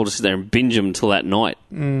off and they'll just sit there and binge them until that night.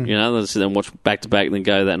 They'll sit there and watch back to back and then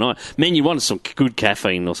go that night. Man, you want some good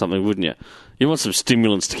caffeine or something, wouldn't you? You want some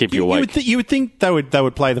stimulants to keep you awake. You would think they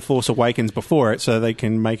would play The Force Awakens before it so they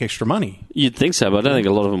can make extra money. You'd think so, but I don't think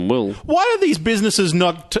a lot of them will. Why are these businesses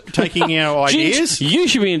not taking our ideas? You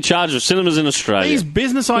should be in charge of cinemas in Australia. These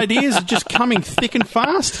business ideas are just coming thick and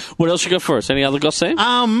fast. What else you got for us? Any other gossip?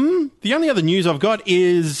 The only other news I've got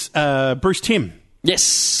is Bruce Timm.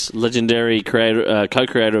 Yes, legendary creator,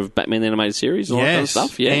 co-creator of Batman the Animated Series, all that kind of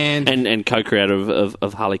stuff. Yeah, and co-creator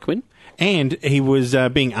of Harley Quinn. And he was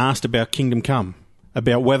being asked about Kingdom Come,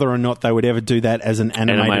 about whether or not they would ever do that as an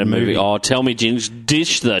animated movie. Oh, tell me, Ginge,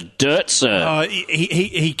 dish the dirt, sir.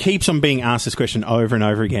 He keeps on being asked this question over and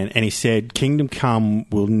over again, and he said Kingdom Come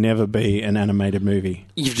will never be an animated movie.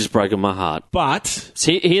 You've just broken my heart. But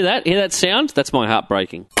see, hear that sound? That's my heart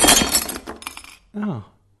breaking. Oh,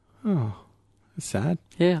 that's sad.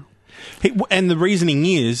 Yeah. And the reasoning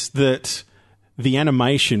is that the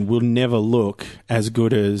animation will never look as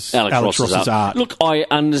good as Alex Ross's art. Look, I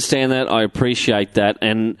understand that. I appreciate that.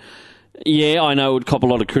 And, yeah, I know it would cop a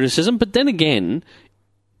lot of criticism. But then again,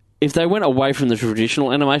 if they went away from the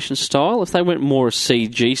traditional animation style, if they went more a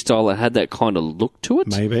CG style that had that kind of look to it...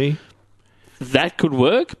 Maybe. That could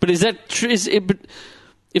work. But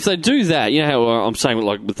if they do that, you know how I'm saying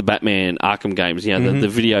with the Batman Arkham games, the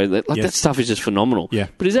video, that stuff is just phenomenal. Yeah.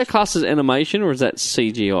 But is that classed as animation or is that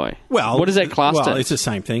CGI? Well, what is that classed as? Well, it's the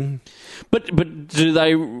same thing. But do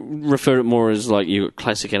they refer to it more as your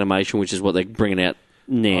classic animation, which is what they're bringing out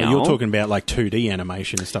now? You're talking about 2D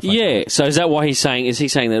animation and stuff like that. Yeah. So is that why he's saying? Is he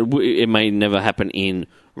saying that it may never happen in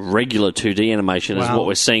regular 2D animation as what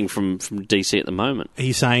we're seeing from DC at the moment?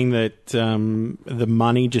 He's saying that the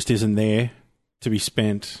money just isn't there to be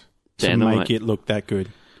spent to make it look that good.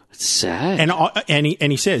 It's sad. And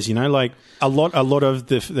he says, a lot of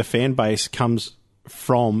the fan base comes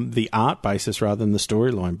from the art basis rather than the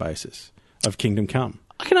storyline basis of Kingdom Come.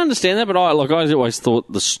 I can understand that, but I always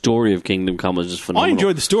thought the story of Kingdom Come was just phenomenal. I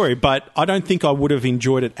enjoyed the story, but I don't think I would have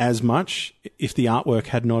enjoyed it as much if the artwork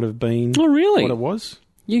had not have been what it was.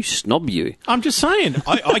 You snob, you. I'm just saying.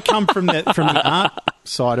 I come from the art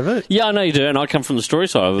side of it. Yeah, I know you do, and I come from the story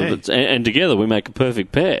side of it. And together we make a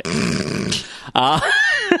perfect pair.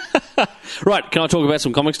 Right, can I talk about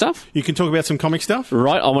some comic stuff? You can talk about some comic stuff?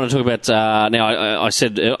 Right, I want to talk about... now, I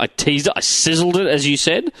said... I teased it. I sizzled it, as you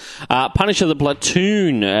said. Punisher the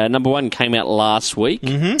Platoon, number 1, came out last week.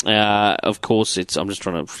 Mm-hmm. Of course, I'm just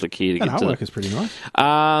trying to flick here to get to artwork is pretty nice.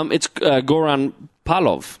 It's Goran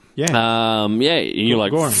Parlov. Yeah. You're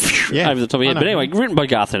like over the top of your head. But anyway, written by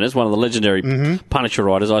Garth Ennis, one of the legendary Punisher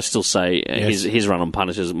writers. I still say his run on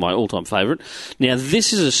Punisher is my all-time favourite. Now,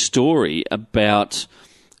 this is a story about...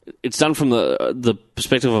 It's done from the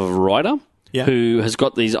perspective of a writer who has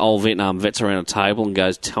got these old Vietnam vets around a table and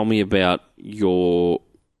goes, tell me about your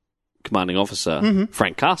commanding officer,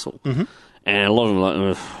 Frank Castle. Mm-hmm. And a lot of them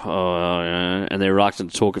are like, and they're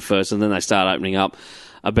reluctant to talk at first, and then they start opening up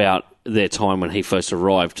about their time when he first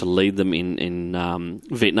arrived to lead them in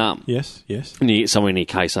Vietnam. Yes. Somewhere near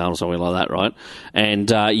Khe Sanh or somewhere like that, right?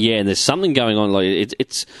 And and there's something going on. Like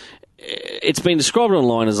it's been described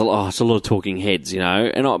online as it's a lot of talking heads, And I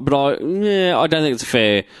don't think it's a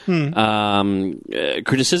fair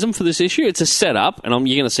criticism for this issue. It's a setup, and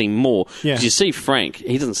you're going to see more. Because you see Frank,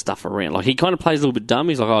 he doesn't stuff around. Like he kind of plays a little bit dumb.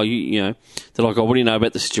 He's like, they're like, what do you know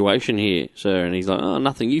about the situation here, sir? And he's like,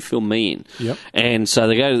 nothing. You fill me in. Yep. And so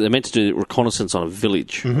they're meant to do reconnaissance on a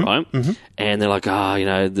village, right? Mm-hmm. And they're like,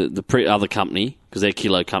 the other company because they're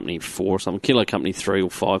Kilo Company 4 or something, Kilo Company 3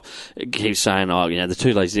 or 5, keeps saying, the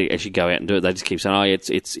two ladies that actually go out and do it, they just keep saying,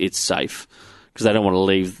 it's safe. Because they don't want to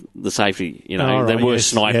leave the safety, right, there were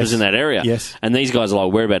snipers in that area. Yes. And these guys are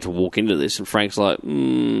like, we're about to walk into this. And Frank's like,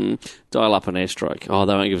 dial up an airstrike. Oh,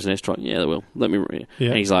 they won't give us an airstrike. Yeah, they will. Let me. Yeah.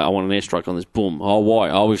 And he's like, I want an airstrike on this. Boom. Oh,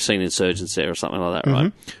 why? Oh, we've seen insurgents there or something like that,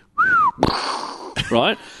 right?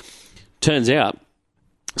 Right? Turns out,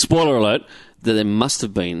 spoiler alert, that there must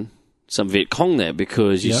have been some Viet Cong there,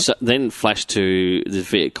 because you then flash to the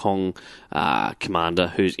Viet Cong commander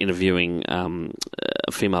who's interviewing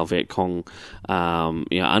a female Viet Cong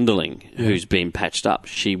underling who's been patched up.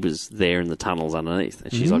 She was there in the tunnels underneath,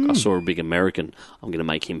 and she's like, I saw a big American, I'm going to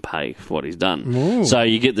make him pay for what he's done. Ooh. So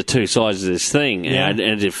you get the two sides of this thing. And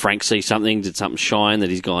did Frank see something? Did something shine that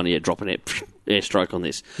he's gone, drop an airstrike on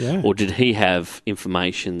this? Or did he have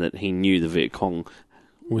information that he knew the Viet Cong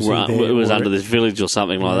was under this village or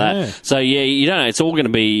something like that? So, you don't know. It's all going to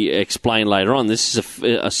be explained later on. This is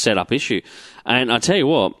a set-up issue. And I tell you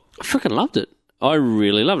what, I freaking loved it. I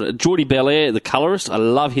really loved it. Geordie Belair, the colourist, I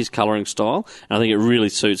love his colouring style. And I think it really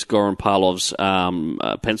suits Goran Parlov's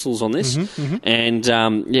pencils on this. And,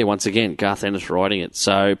 once again, Garth Ennis writing it.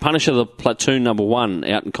 So, Punisher, the Platoon #1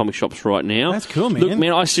 out in comic shops right now. That's cool, man. Look,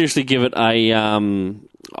 man, I seriously give it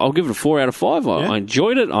I'll give it a 4 out of 5. I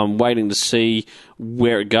enjoyed it. I'm waiting to see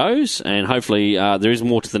where it goes, and hopefully there is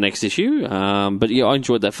more to the next issue. But I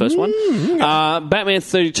enjoyed that first one. Batman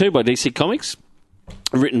 32 by DC Comics,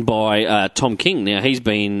 written by Tom King. Now, he's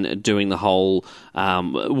been doing the whole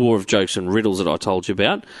War of Jokes and Riddles that I told you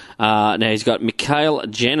about. Now, he's got Mikhail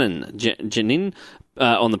Janin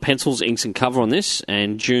on the pencils, inks and cover on this,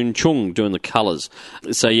 and June Chung doing the colours.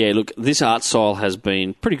 So, look, this art style has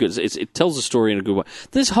been pretty good. It tells the story in a good way.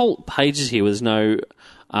 There's whole pages here where there's no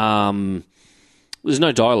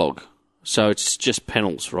dialogue. So it's just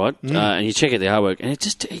panels, right? And you check out the artwork, and it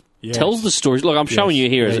tells the story. Look, I'm showing you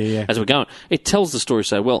here as we're going. It tells the story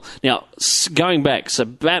so well. Now, going back, so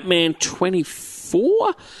Batman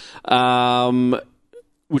 24,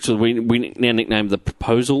 which we now nicknamed the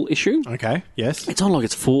Proposal issue. Okay, yes. It's on like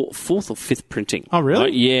its fourth or fifth printing. Oh, really?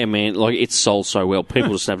 Like, yeah, man. Like, it's sold so well.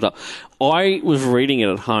 People just snapped it up. I was reading it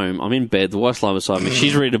at home. I'm in bed. The wife's lying beside me.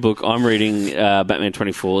 She's reading a book. I'm reading Batman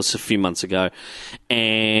 24. It's a few months ago.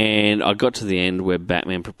 And I got to the end where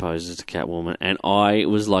Batman proposes to Catwoman. And I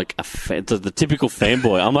was like the typical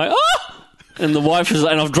fanboy. I'm like, oh! And the wife is,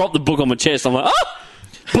 and I've dropped the book on my chest. I'm like, oh!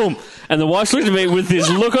 Boom. And the wife's looked at me with this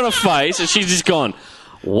look on her face, and she's just gone,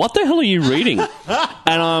 what the hell are you reading?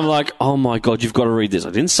 And I'm like, oh my God, you've got to read this.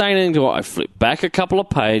 I didn't say anything to her. I flipped back a couple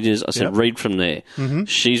of pages. I said, read from there.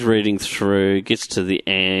 She's reading through, gets to the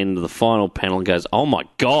end, the final panel, and goes, oh my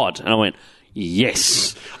God. And I went,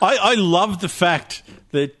 yes. I love the fact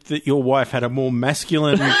that your wife had a more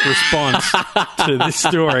masculine response to this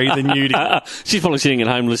story than you did. She's probably sitting at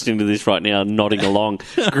home listening to this right now, nodding along,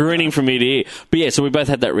 grinning from ear to ear. But so we both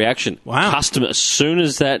had that reaction. Wow. Customer, as soon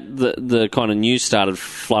as the kind of news started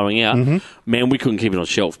flowing out, man, we couldn't keep it on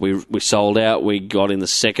shelf. We sold out. We got in the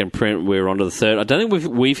second print. We were on to the third. I don't think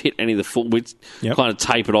we've hit any of the full. We kind of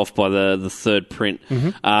tapered off by the third print.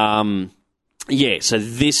 So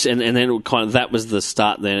this, and then it kind of, that was the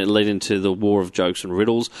start. Then it led into the War of Jokes and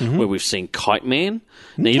Riddles, where we've seen Kite Man.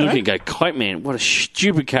 Now you look and go, Kite Man, what a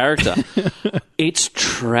stupid character. It's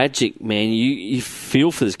tragic, man. You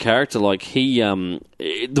feel for this character. Like the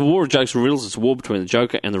War of Jokes and Riddles is a war between the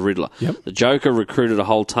Joker and the Riddler. The Joker recruited a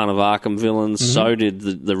whole ton of Arkham villains. So did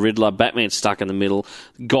the Riddler. Batman's stuck in the middle.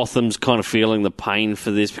 Gotham's kind of feeling the pain for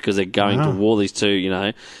this because they're going to war. These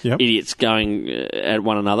two, idiots going at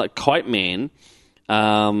one another. Kite Man,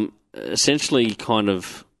 essentially, kind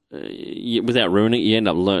of. Without ruining it, you end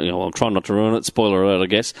up learning. I'm trying not to ruin it. Spoiler alert, I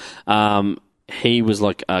guess. He was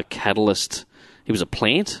like a catalyst. He was a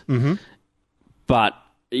plant, but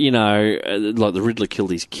like the Riddler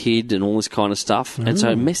killed his kid and all this kind of stuff, and so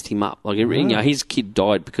it messed him up. Like his kid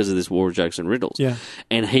died because of this War of Jokes and Riddles.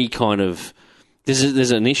 And he kind of. There's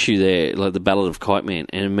an issue there, like the Ballad of Kite Man,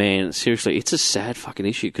 and man, seriously, it's a sad fucking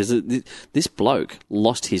issue because this bloke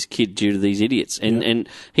lost his kid due to these idiots, and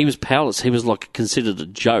he was powerless. He was like considered a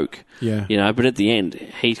joke, But at the end,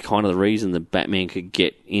 he's kind of the reason that Batman could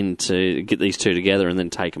get these two together and then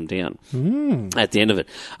take them down at the end of it.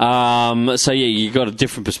 You got a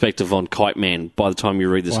different perspective on Kite Man by the time you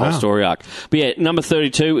read this whole story arc. But number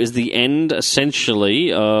 32 is the end,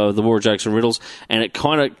 essentially, of the War of Jokes and Riddles, and it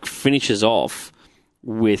kind of finishes off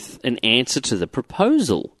with an answer to the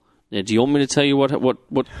proposal. Now, do you want me to tell you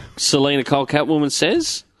what Selena Kyle Catwoman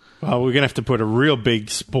says? Well, we're going to have to put a real big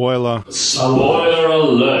spoiler. Spoiler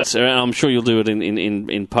alert. I'm sure you'll do it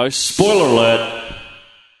in post. Spoiler alert.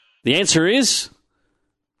 The answer is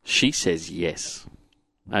She says yes.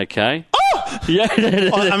 Okay. Oh!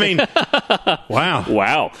 Yeah. I mean, wow.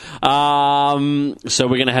 Wow. So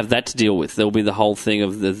we're going to have that to deal with. There'll be the whole thing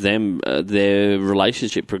of their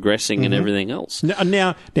relationship progressing and everything else.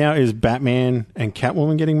 Now, is Batman and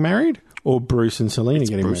Catwoman getting married, or Bruce and Selena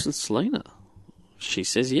getting Bruce married? and Selena. She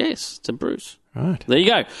says yes to Bruce. Right. There you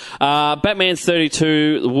go. Batman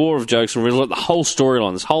 32, the War of Jokes and Riddles, the whole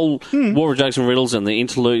storyline, this whole War of Jokes and Riddles and the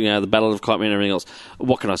interlude, the Battle of Kite Man and everything else.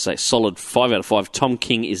 What can I say? Solid 5 out of 5. Tom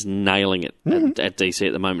King is nailing it at DC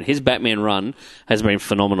at the moment. His Batman run has been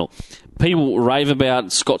phenomenal. People rave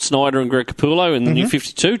about Scott Snyder and Greg Capullo in the New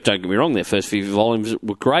 52. Don't get me wrong, their first few volumes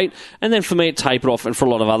were great. And then for me, it tapered off, and for a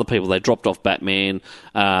lot of other people, they dropped off Batman.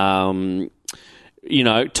 Tom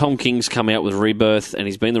King's come out with Rebirth, and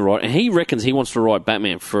he's been the writer. And he reckons he wants to write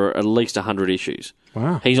Batman for at least 100 issues.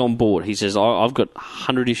 Wow. He's on board. He says, I've got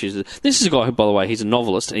 100 issues. This is a guy who, by the way, he's a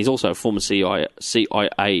novelist, and he's also a former CIA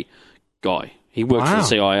guy. He worked for the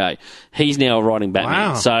CIA. He's now writing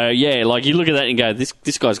Batman. Wow. So, yeah, like you look at that and go, this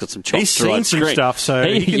guy's got some chops He's to write seen some stuff, so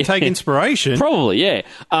he can take inspiration. Probably, yeah.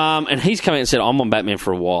 And he's come out and said, I'm on Batman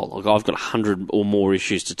for a while. Like, I've got 100 or more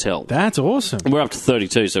issues to tell. That's awesome. And we're up to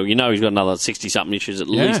 32, so he's got another 60-something issues at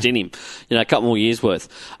least in him. A couple more years' worth.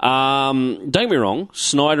 Don't get me wrong,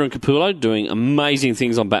 Snyder and Capullo doing amazing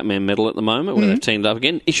things on Batman Metal at the moment, where they've teamed up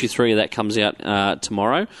again. Issue 3 of that comes out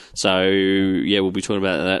tomorrow. So, yeah, we'll be talking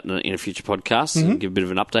about that in a future podcast and give a bit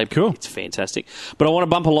of an update. Cool. It's fantastic. But I want to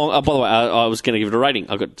bump along. By the way, I was going to give it a rating.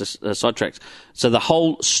 I got sidetracked. So the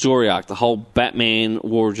whole story arc, the whole Batman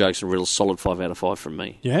War of Jokes and Riddles, solid 5 out of 5 from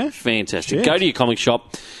me. Yeah? Fantastic. Shit. Go to your comic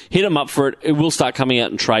shop, hit them up for it. It will start coming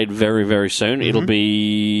out in trade very, very soon. It'll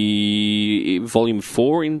be volume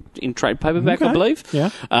 4 in trade paperback, I believe. Yeah.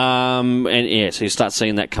 So you start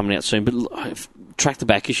seeing that coming out soon. But track the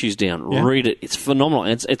back issues down, read it. It's phenomenal.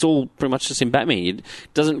 It's all pretty much just in Batman. It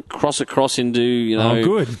doesn't cross across into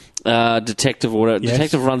good. Detective or whatever. Yes.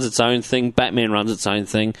 Detective runs its own thing. Batman runs its own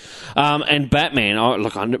thing. And Batman,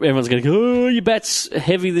 everyone's going to go, oh, your Bat's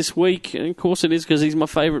heavy this week. And of course it is, because he's my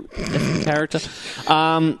favourite character.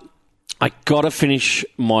 I got to finish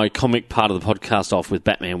my comic part of the podcast off with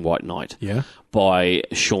Batman White Knight by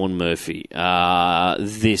Sean Murphy.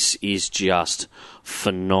 This is just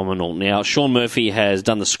phenomenal. Now, Sean Murphy has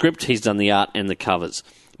done the script, he's done the art and the covers.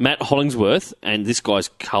 Matt Hollingsworth, and this guy's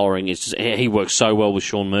colouring is just, he works so well with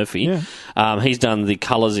Sean Murphy. Yeah. He's done the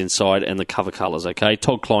colours inside and the cover colours, okay?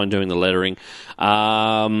 Todd Klein doing the lettering.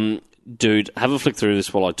 Dude, have a flick through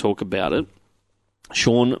this while I talk about it.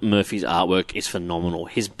 Sean Murphy's artwork is phenomenal.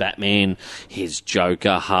 His Batman, his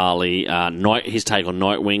Joker, Harley, his take on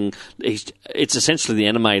Nightwing. It's essentially the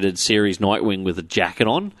animated series Nightwing with a jacket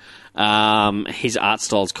on. His art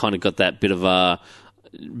style's kind of got that bit of a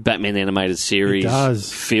Batman animated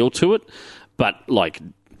series feel to it, but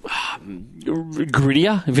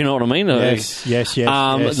grittier, if you know what I mean. Yes.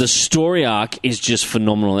 The story arc is just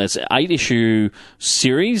phenomenal. It's an 8-issue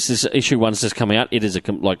series. This issue 1's just come out. It is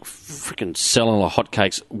freaking selling like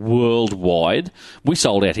hotcakes worldwide. We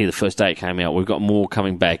sold out here the first day it came out. We've got more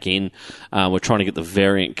coming back in. We're trying to get the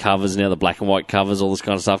variant covers now, the black and white covers, all this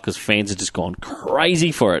kind of stuff, because fans have just gone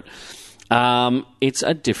crazy for it. It's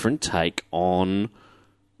a different take on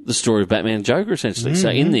the story of Batman and Joker, essentially. So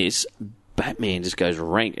in this, Batman just goes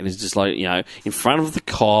rank and is just in front of the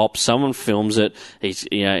cop. Someone films it.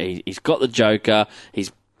 He's got the Joker.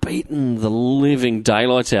 He's beaten the living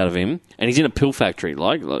daylights out of him, and he's in a pill factory.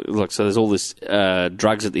 So there's all this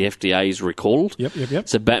drugs that the FDA has recalled. Yep.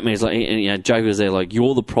 So Batman's Joker's there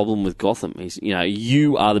you're the problem with Gotham. He's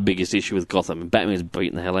you are the biggest issue with Gotham, and Batman's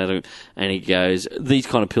beating the hell out of him. And he goes, these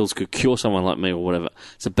kind of pills could cure someone like me or whatever.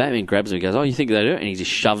 So Batman grabs him and goes, oh, you think they do? And he just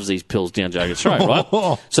shoves these pills down Joker's throat, right?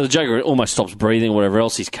 So the Joker almost stops breathing or whatever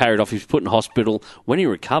else. He's carried off. He's put in hospital. When he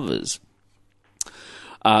recovers,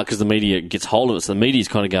 because the media gets hold of it, so the media's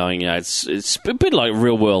kind of going, it's a bit like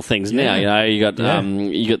real world things now. You got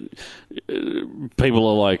people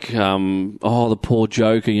are like, oh, the poor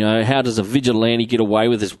Joker. How does a vigilante get away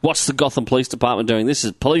with this? What's the Gotham Police Department doing? This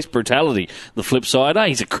is police brutality. The flip side,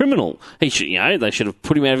 he's a criminal. He should, they should have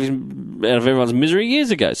put him out of everyone's misery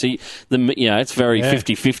years ago. So it's very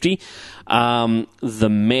 50-50. The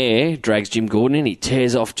mayor drags Jim Gordon in. He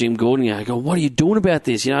tears off Jim Gordon. I go, what are you doing about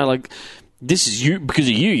this? This is you because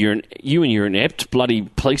of you. You're an inept bloody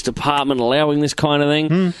police department allowing this kind of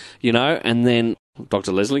thing, And then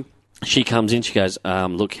Dr. Leslie, she comes in. She goes,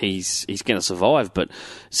 "Look, he's going to survive, but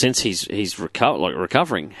since he's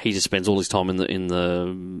recovering, he just spends all his time in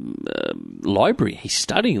the library. He's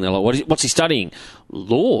studying. They're like, what's he studying?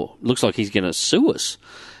 Law. Looks like he's going to sue us."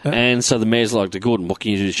 And so the mayor's like to Gordon, what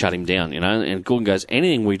can you do to shut him down, you know? And Gordon goes,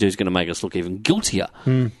 anything we do is going to make us look even guiltier,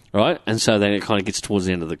 right? And so then it kind of gets towards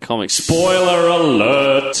the end of the comic. Spoiler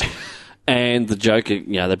alert! And the Joker,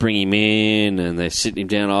 you know, they bring him in and they're sitting him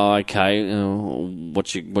down. Oh, okay,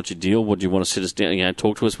 what's your deal? What do you want to sit us down, you know,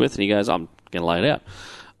 talk to us with? And he goes, I'm going to lay it out.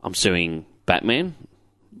 I'm suing Batman.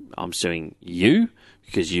 I'm suing you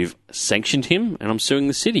because you've sanctioned him, and I'm suing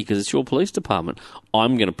the city because it's your police department.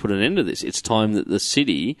 I'm going to put an end to this. It's time that the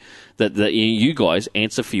city, that you guys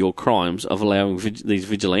answer for your crimes of allowing these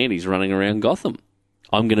vigilantes running around Gotham.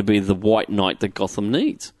 I'm going to be the white knight that Gotham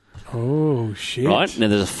needs. Oh, shit. Right? Now,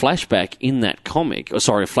 there's a flashback in that comic, a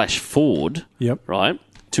flash forward, right,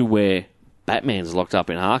 to where Batman's locked up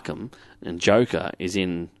in Arkham and Joker is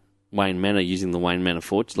in Wayne Manor using the Wayne Manor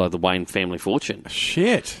fortune, like the Wayne family fortune.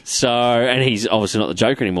 Shit. So, and he's obviously not the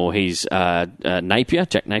Joker anymore. He's Napier,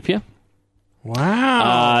 Jack Napier.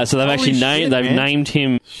 Wow. So they've Holy actually named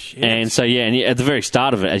him. Shit. And so, yeah, and at the very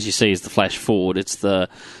start of it, as you see, is the flash forward. It's like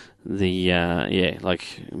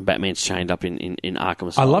Batman's chained up in Arkham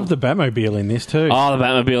Asylum. I love the Batmobile in this too. Oh, the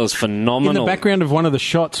Batmobile is phenomenal. In the background of one of the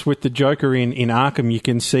shots with the Joker in Arkham, you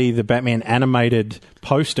can see the Batman animated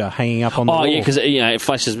poster hanging up on the wall. Oh, yeah, because it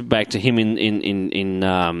flashes back to him in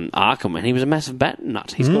Arkham, and he was a massive bat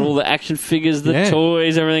nut. He's got all the action figures, the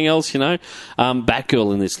toys, everything else, you know.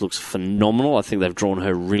 Batgirl in this looks phenomenal. I think they've drawn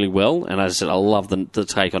her really well, and as I said, I love the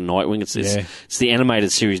take on Nightwing. It's the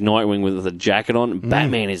animated series Nightwing with a jacket on.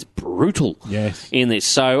 Batman is brutal in this.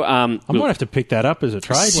 So I might have to pick that up as a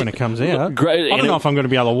trade when it comes out. Great, I don't know if I'm going to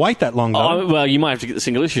be able to wait that long, though. Well, you might have to get the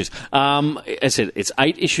single issues. As I said, it's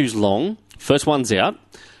 8 issues long. First one's out.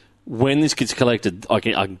 When this gets collected, I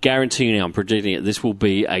guarantee you now, I'm predicting it, this will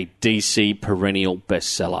be a DC perennial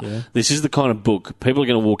bestseller. Yeah. This is the kind of book people are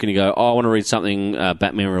going to walk in and go, I want to read something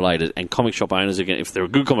Batman-related, and comic shop owners, again, if they're a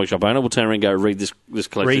good comic shop owner, will turn around and go, read this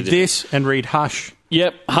collected Read edition. This and read Hush.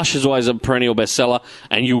 Yep, Hush is always a perennial bestseller,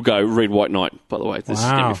 and you'll go read White Knight, by the way. This is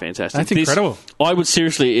going to be fantastic. That's incredible. I would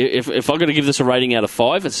seriously, if I've got to give this a rating out of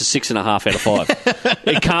 5, it's a 6.5 out of 5.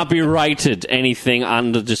 It can't be rated anything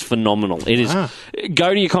under just phenomenal. It is.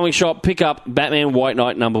 Go to your comic shop, pick up Batman White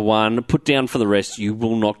Knight #1, put down for the rest. You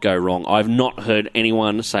will not go wrong. I've not heard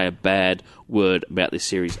anyone say a bad word about this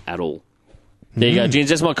series at all. There you go, Jens.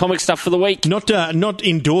 That's my comic stuff for the week. Not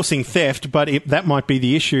endorsing theft, but that might be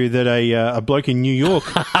the issue that a bloke in New York...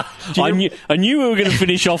 I knew we were going to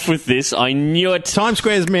finish off with this. I knew it. Times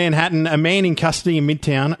Square's Manhattan, a man in custody in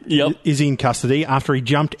Midtown is in custody after he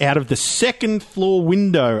jumped out of the second floor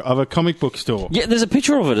window of a comic book store. Yeah, there's a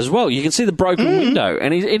picture of it as well. You can see the broken window,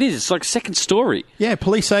 and it's like second story. Yeah,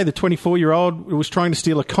 police say the 24-year-old was trying to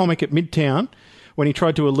steal a comic at Midtown when he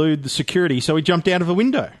tried to elude the security, so he jumped out of a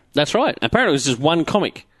window. That's right. Apparently it was just one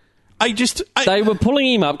comic. They were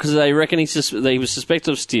pulling him up because they reckon he was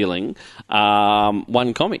suspected of stealing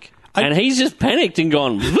one comic. And he's just panicked and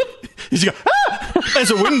gone, whoop. He's going,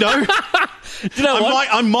 there's a window. Do you know what?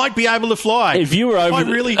 I might be able to fly. If you were over...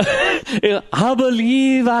 I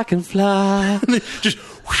believe I can fly. Just...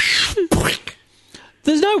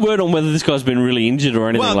 There's no word on whether this guy's been really injured or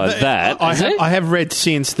anything that. I have read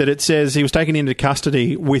since that it says he was taken into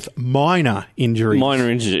custody with minor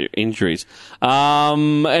injuries. Injuries.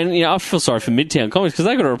 And, I feel sorry for Midtown Comics because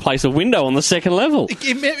they've got to replace a window on the second level.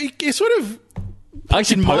 It sort of... I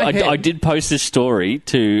did post this story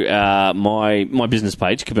to my business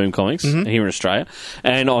page, Kaboom Comics, here in Australia,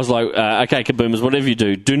 and I was like, okay, Kaboomers, whatever you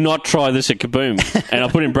do not try this at Kaboom. And I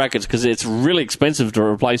put in brackets because it's really expensive to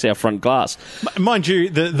replace our front glass. Mind you,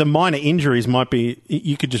 the minor injuries might be,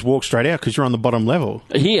 you could just walk straight out because you're on the bottom level.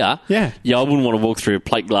 Here? Yeah, I wouldn't want to walk through a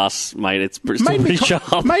plate glass, mate. It's pretty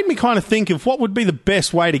sharp. Made me kind of think of what would be the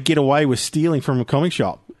best way to get away with stealing from a comic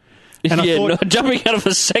shop. And I thought, jumping out of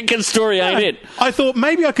a second story ain't it. I thought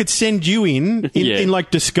maybe I could send you in like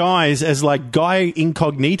disguise as like Guy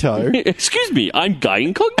Incognito. Excuse me, I'm Guy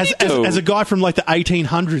Incognito. As a guy from like the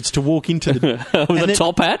 1800s to walk into the... with a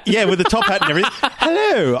top hat? Yeah, with a top hat and everything.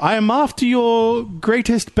 Hello, I am after your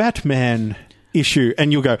greatest Batman issue,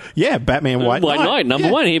 and you'll go, yeah, Batman White Knight, number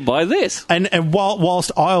one here, buy this. And whilst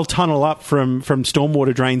I'll tunnel up from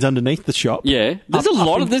stormwater drains underneath the shop. Yeah, there's a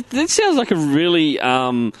lot of this. This sounds like a really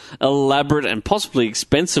elaborate and possibly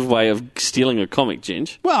expensive way of stealing a comic,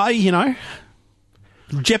 Ginge. Well,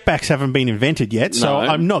 jetpacks haven't been invented yet, so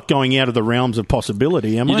I'm not going out of the realms of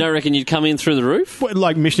possibility, am I? You don't reckon you'd come in through the roof?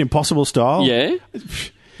 Like Mission Impossible style? Yeah.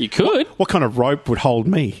 You could. What kind of rope would hold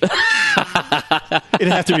me?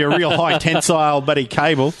 It'd have to be a real high tensile bloody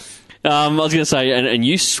cable. I was going to say, and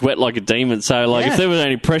you sweat like a demon. So, like, if there were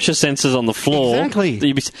any pressure sensors on the floor, exactly.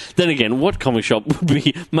 Then again, what comic shop would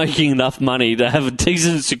be making enough money to have a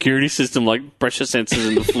decent security system like pressure sensors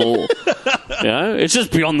in the floor? It's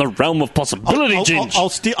just beyond the realm of possibility.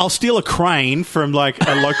 I'll steal a crane from like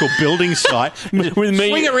a local building site. with me,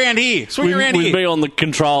 swing it around here. With me on the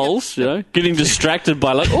controls, getting distracted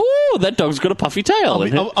by like, oh, that dog's got a puffy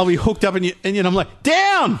tail. I'll be hooked up, and I'm like,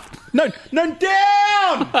 down. No,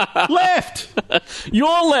 down! Left!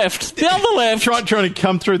 Your left! The other left! Trying to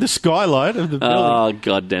come through the skylight of the building. Oh,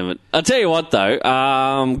 God damn it. I'll tell you what, though.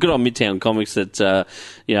 Good on Midtown Comics that,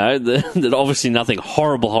 that obviously nothing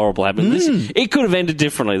horrible happened. It could have ended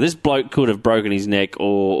differently. This bloke could have broken his neck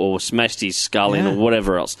or smashed his skull in or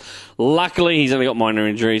whatever else. Luckily, he's only got minor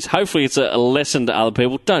injuries. Hopefully, it's a lesson to other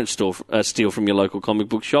people. Don't steal from your local comic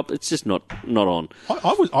book shop. It's just not on.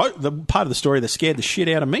 The part of the story that scared the shit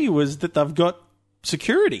out of me was that they've got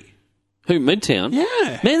security. Who, Midtown?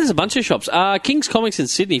 Yeah. Man, there's a bunch of shops. King's Comics in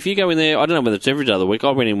Sydney, if you go in there, I don't know whether it's every day of the week.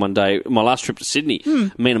 I went in one day, my last trip to Sydney.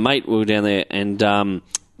 Me and a mate, we were down there, and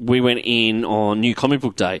we went in on New Comic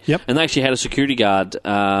Book Day. Yep. And they actually had a security guard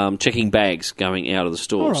checking bags going out of the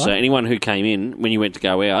store. Right. So anyone who came in, when you went to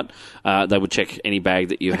go out, they would check any bag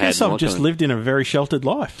that you had. I guess I've just lived in a very sheltered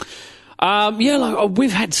life.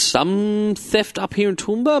 We've had some theft up here in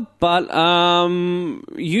Toowoomba, but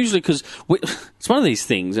usually because it's one of these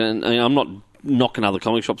things, and I'm not knocking other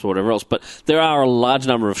comic shops or whatever else, but there are a large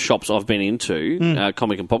number of shops I've been into,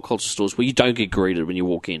 comic and pop culture stores, where you don't get greeted when you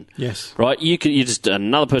walk in. Yes. Right? You're just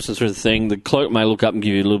another person through the thing. The clerk may look up and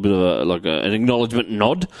give you a little bit of an acknowledgement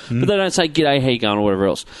nod, but they don't say, "G'day, how you going?" or whatever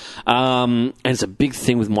else. And it's a big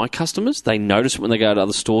thing with my customers. They notice it when they go to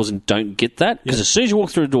other stores and don't get that. Because as soon as you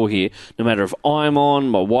walk through the door here, no matter if I'm on,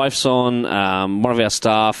 my wife's on, one of our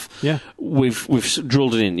staff, we've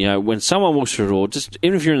drilled it in. When someone walks through the door, just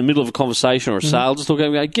even if you're in the middle of a conversation or a sale, just look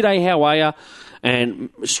over and go, "G'day, how are you?" And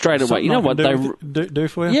straight away, Something you know what they do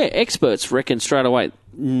for you? Yeah, experts reckon straight away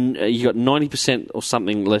you got 90% or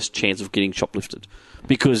something less chance of getting shoplifted.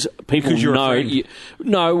 Because people know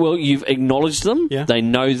you've acknowledged them. Yeah. They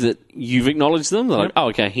know that you've acknowledged them. They're like, "Oh,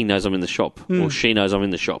 okay, he knows I'm in the shop," or "She knows I'm in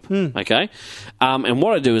the shop." Okay, and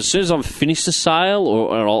what I do as soon as I've finished the sale,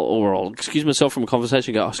 or I'll excuse myself from a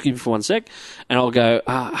conversation, go, "Excuse me for one sec," and I'll go,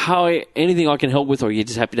 "How anything I can help with?" Or you're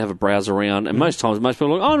just happy to have a browse around. And most times, most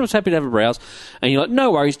people are like, "Oh, I'm just happy to have a browse," and you're like, "No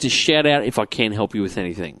worries, just shout out if I can help you with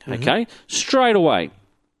anything." Okay, straight away.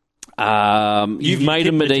 You've made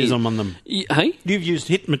a hypnotism on them. Hey? You've used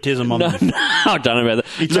hypnotism on them. No, I don't know about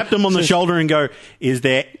that. You tap them on the shoulder and go, "Is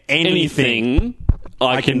there anything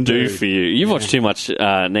I can do for you?" You've watched too much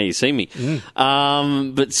Now You See Me.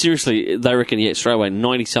 But seriously, they reckon, straight away,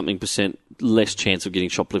 90-something% less chance of getting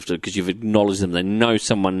shoplifted because you've acknowledged them. They know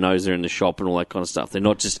someone knows they're in the shop and all that kind of stuff. They're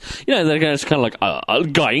not just, they're just kind of like a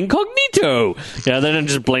guy incognito. They don't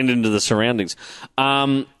just blend into the surroundings.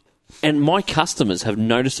 And my customers have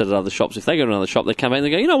noticed it at other shops. If they go to another shop, they come in and they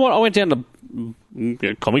go, "You know what? I went down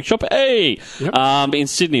to comic shop A in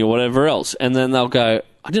Sydney or whatever else." And then they'll go,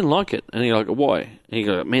 "I didn't like it." And you're like, "Why?" And you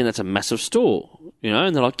go, "Man, that's a massive store."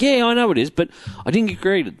 And they're like, "Yeah, I know it is, but I didn't get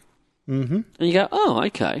greeted." And you go, "Oh,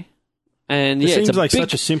 okay." And it seems it's like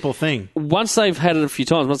such a simple thing. Once they've had it a few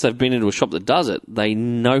times, once they've been into a shop that does it, they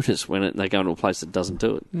notice when they go into a place that doesn't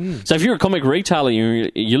do it. So if you're a comic retailer,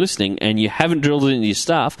 you're listening, and you haven't drilled it into your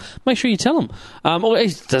staff, make sure you tell them. Or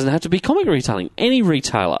it doesn't have to be comic retailing. Any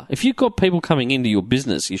retailer. If you've got people coming into your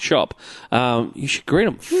business, your shop, you should greet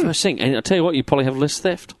them first thing. And I'll tell you what, you probably have less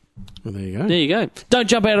theft. Well, there you go. There you go. Don't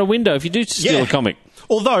jump out a window if you do steal a comic.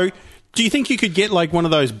 Although, do you think you could get like one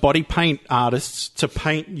of those body paint artists to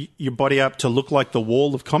paint your body up to look like the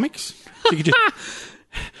wall of comics? So you could just...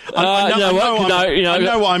 I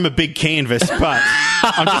know I'm a big canvas, but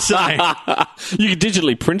I'm just saying. You could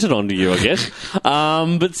digitally print it onto you, I guess.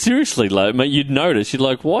 But seriously, mate, you'd notice. You're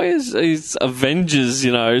like, why is Avengers,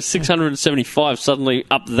 675 suddenly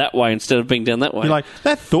up that way instead of being down that way? You're like,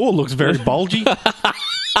 that Thor looks very bulgy. Is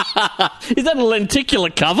that a lenticular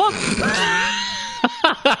cover?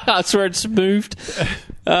 I swear it's moved.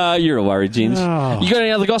 You're a worry, Ginge. You got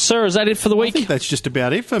any other goss, sir? Is that it for the week? I think that's just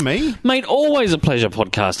about it for me. Mate, always a pleasure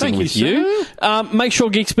podcasting with you. Make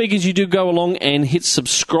sure, Geek Speakers, you do go along and hit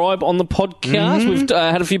subscribe on the podcast. We've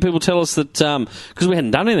had a few people tell us that because we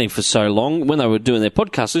hadn't done anything for so long, when they were doing their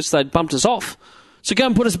podcast list, they'd bumped us off. So go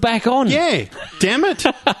and put us back on. Yeah, damn it.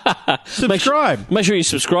 Subscribe. Make sure you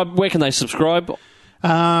subscribe. Where can they subscribe? Go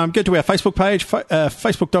to our Facebook page,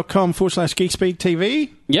 facebook.com/GeekSpeakTV.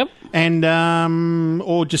 Yep. And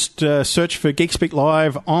or just search for Geek Speak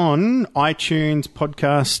Live on iTunes,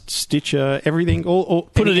 Podcast, Stitcher, everything.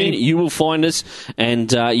 Put it in. You will find us.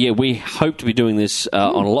 And, we hope to be doing this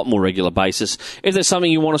on a lot more regular basis. If there's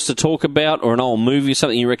something you want us to talk about or an old movie or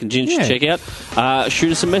something you reckon Ginge should check out,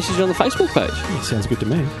 shoot us a message on the Facebook page. That sounds good to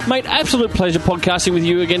me. Mate, absolute pleasure podcasting with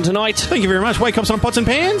you again tonight. Thank you very much. Wake ups on Pots and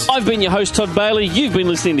Pans. I've been your host, Todd Bailey. You've been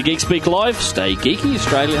listening to Geek Speak Live. Stay geeky,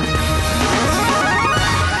 Australia.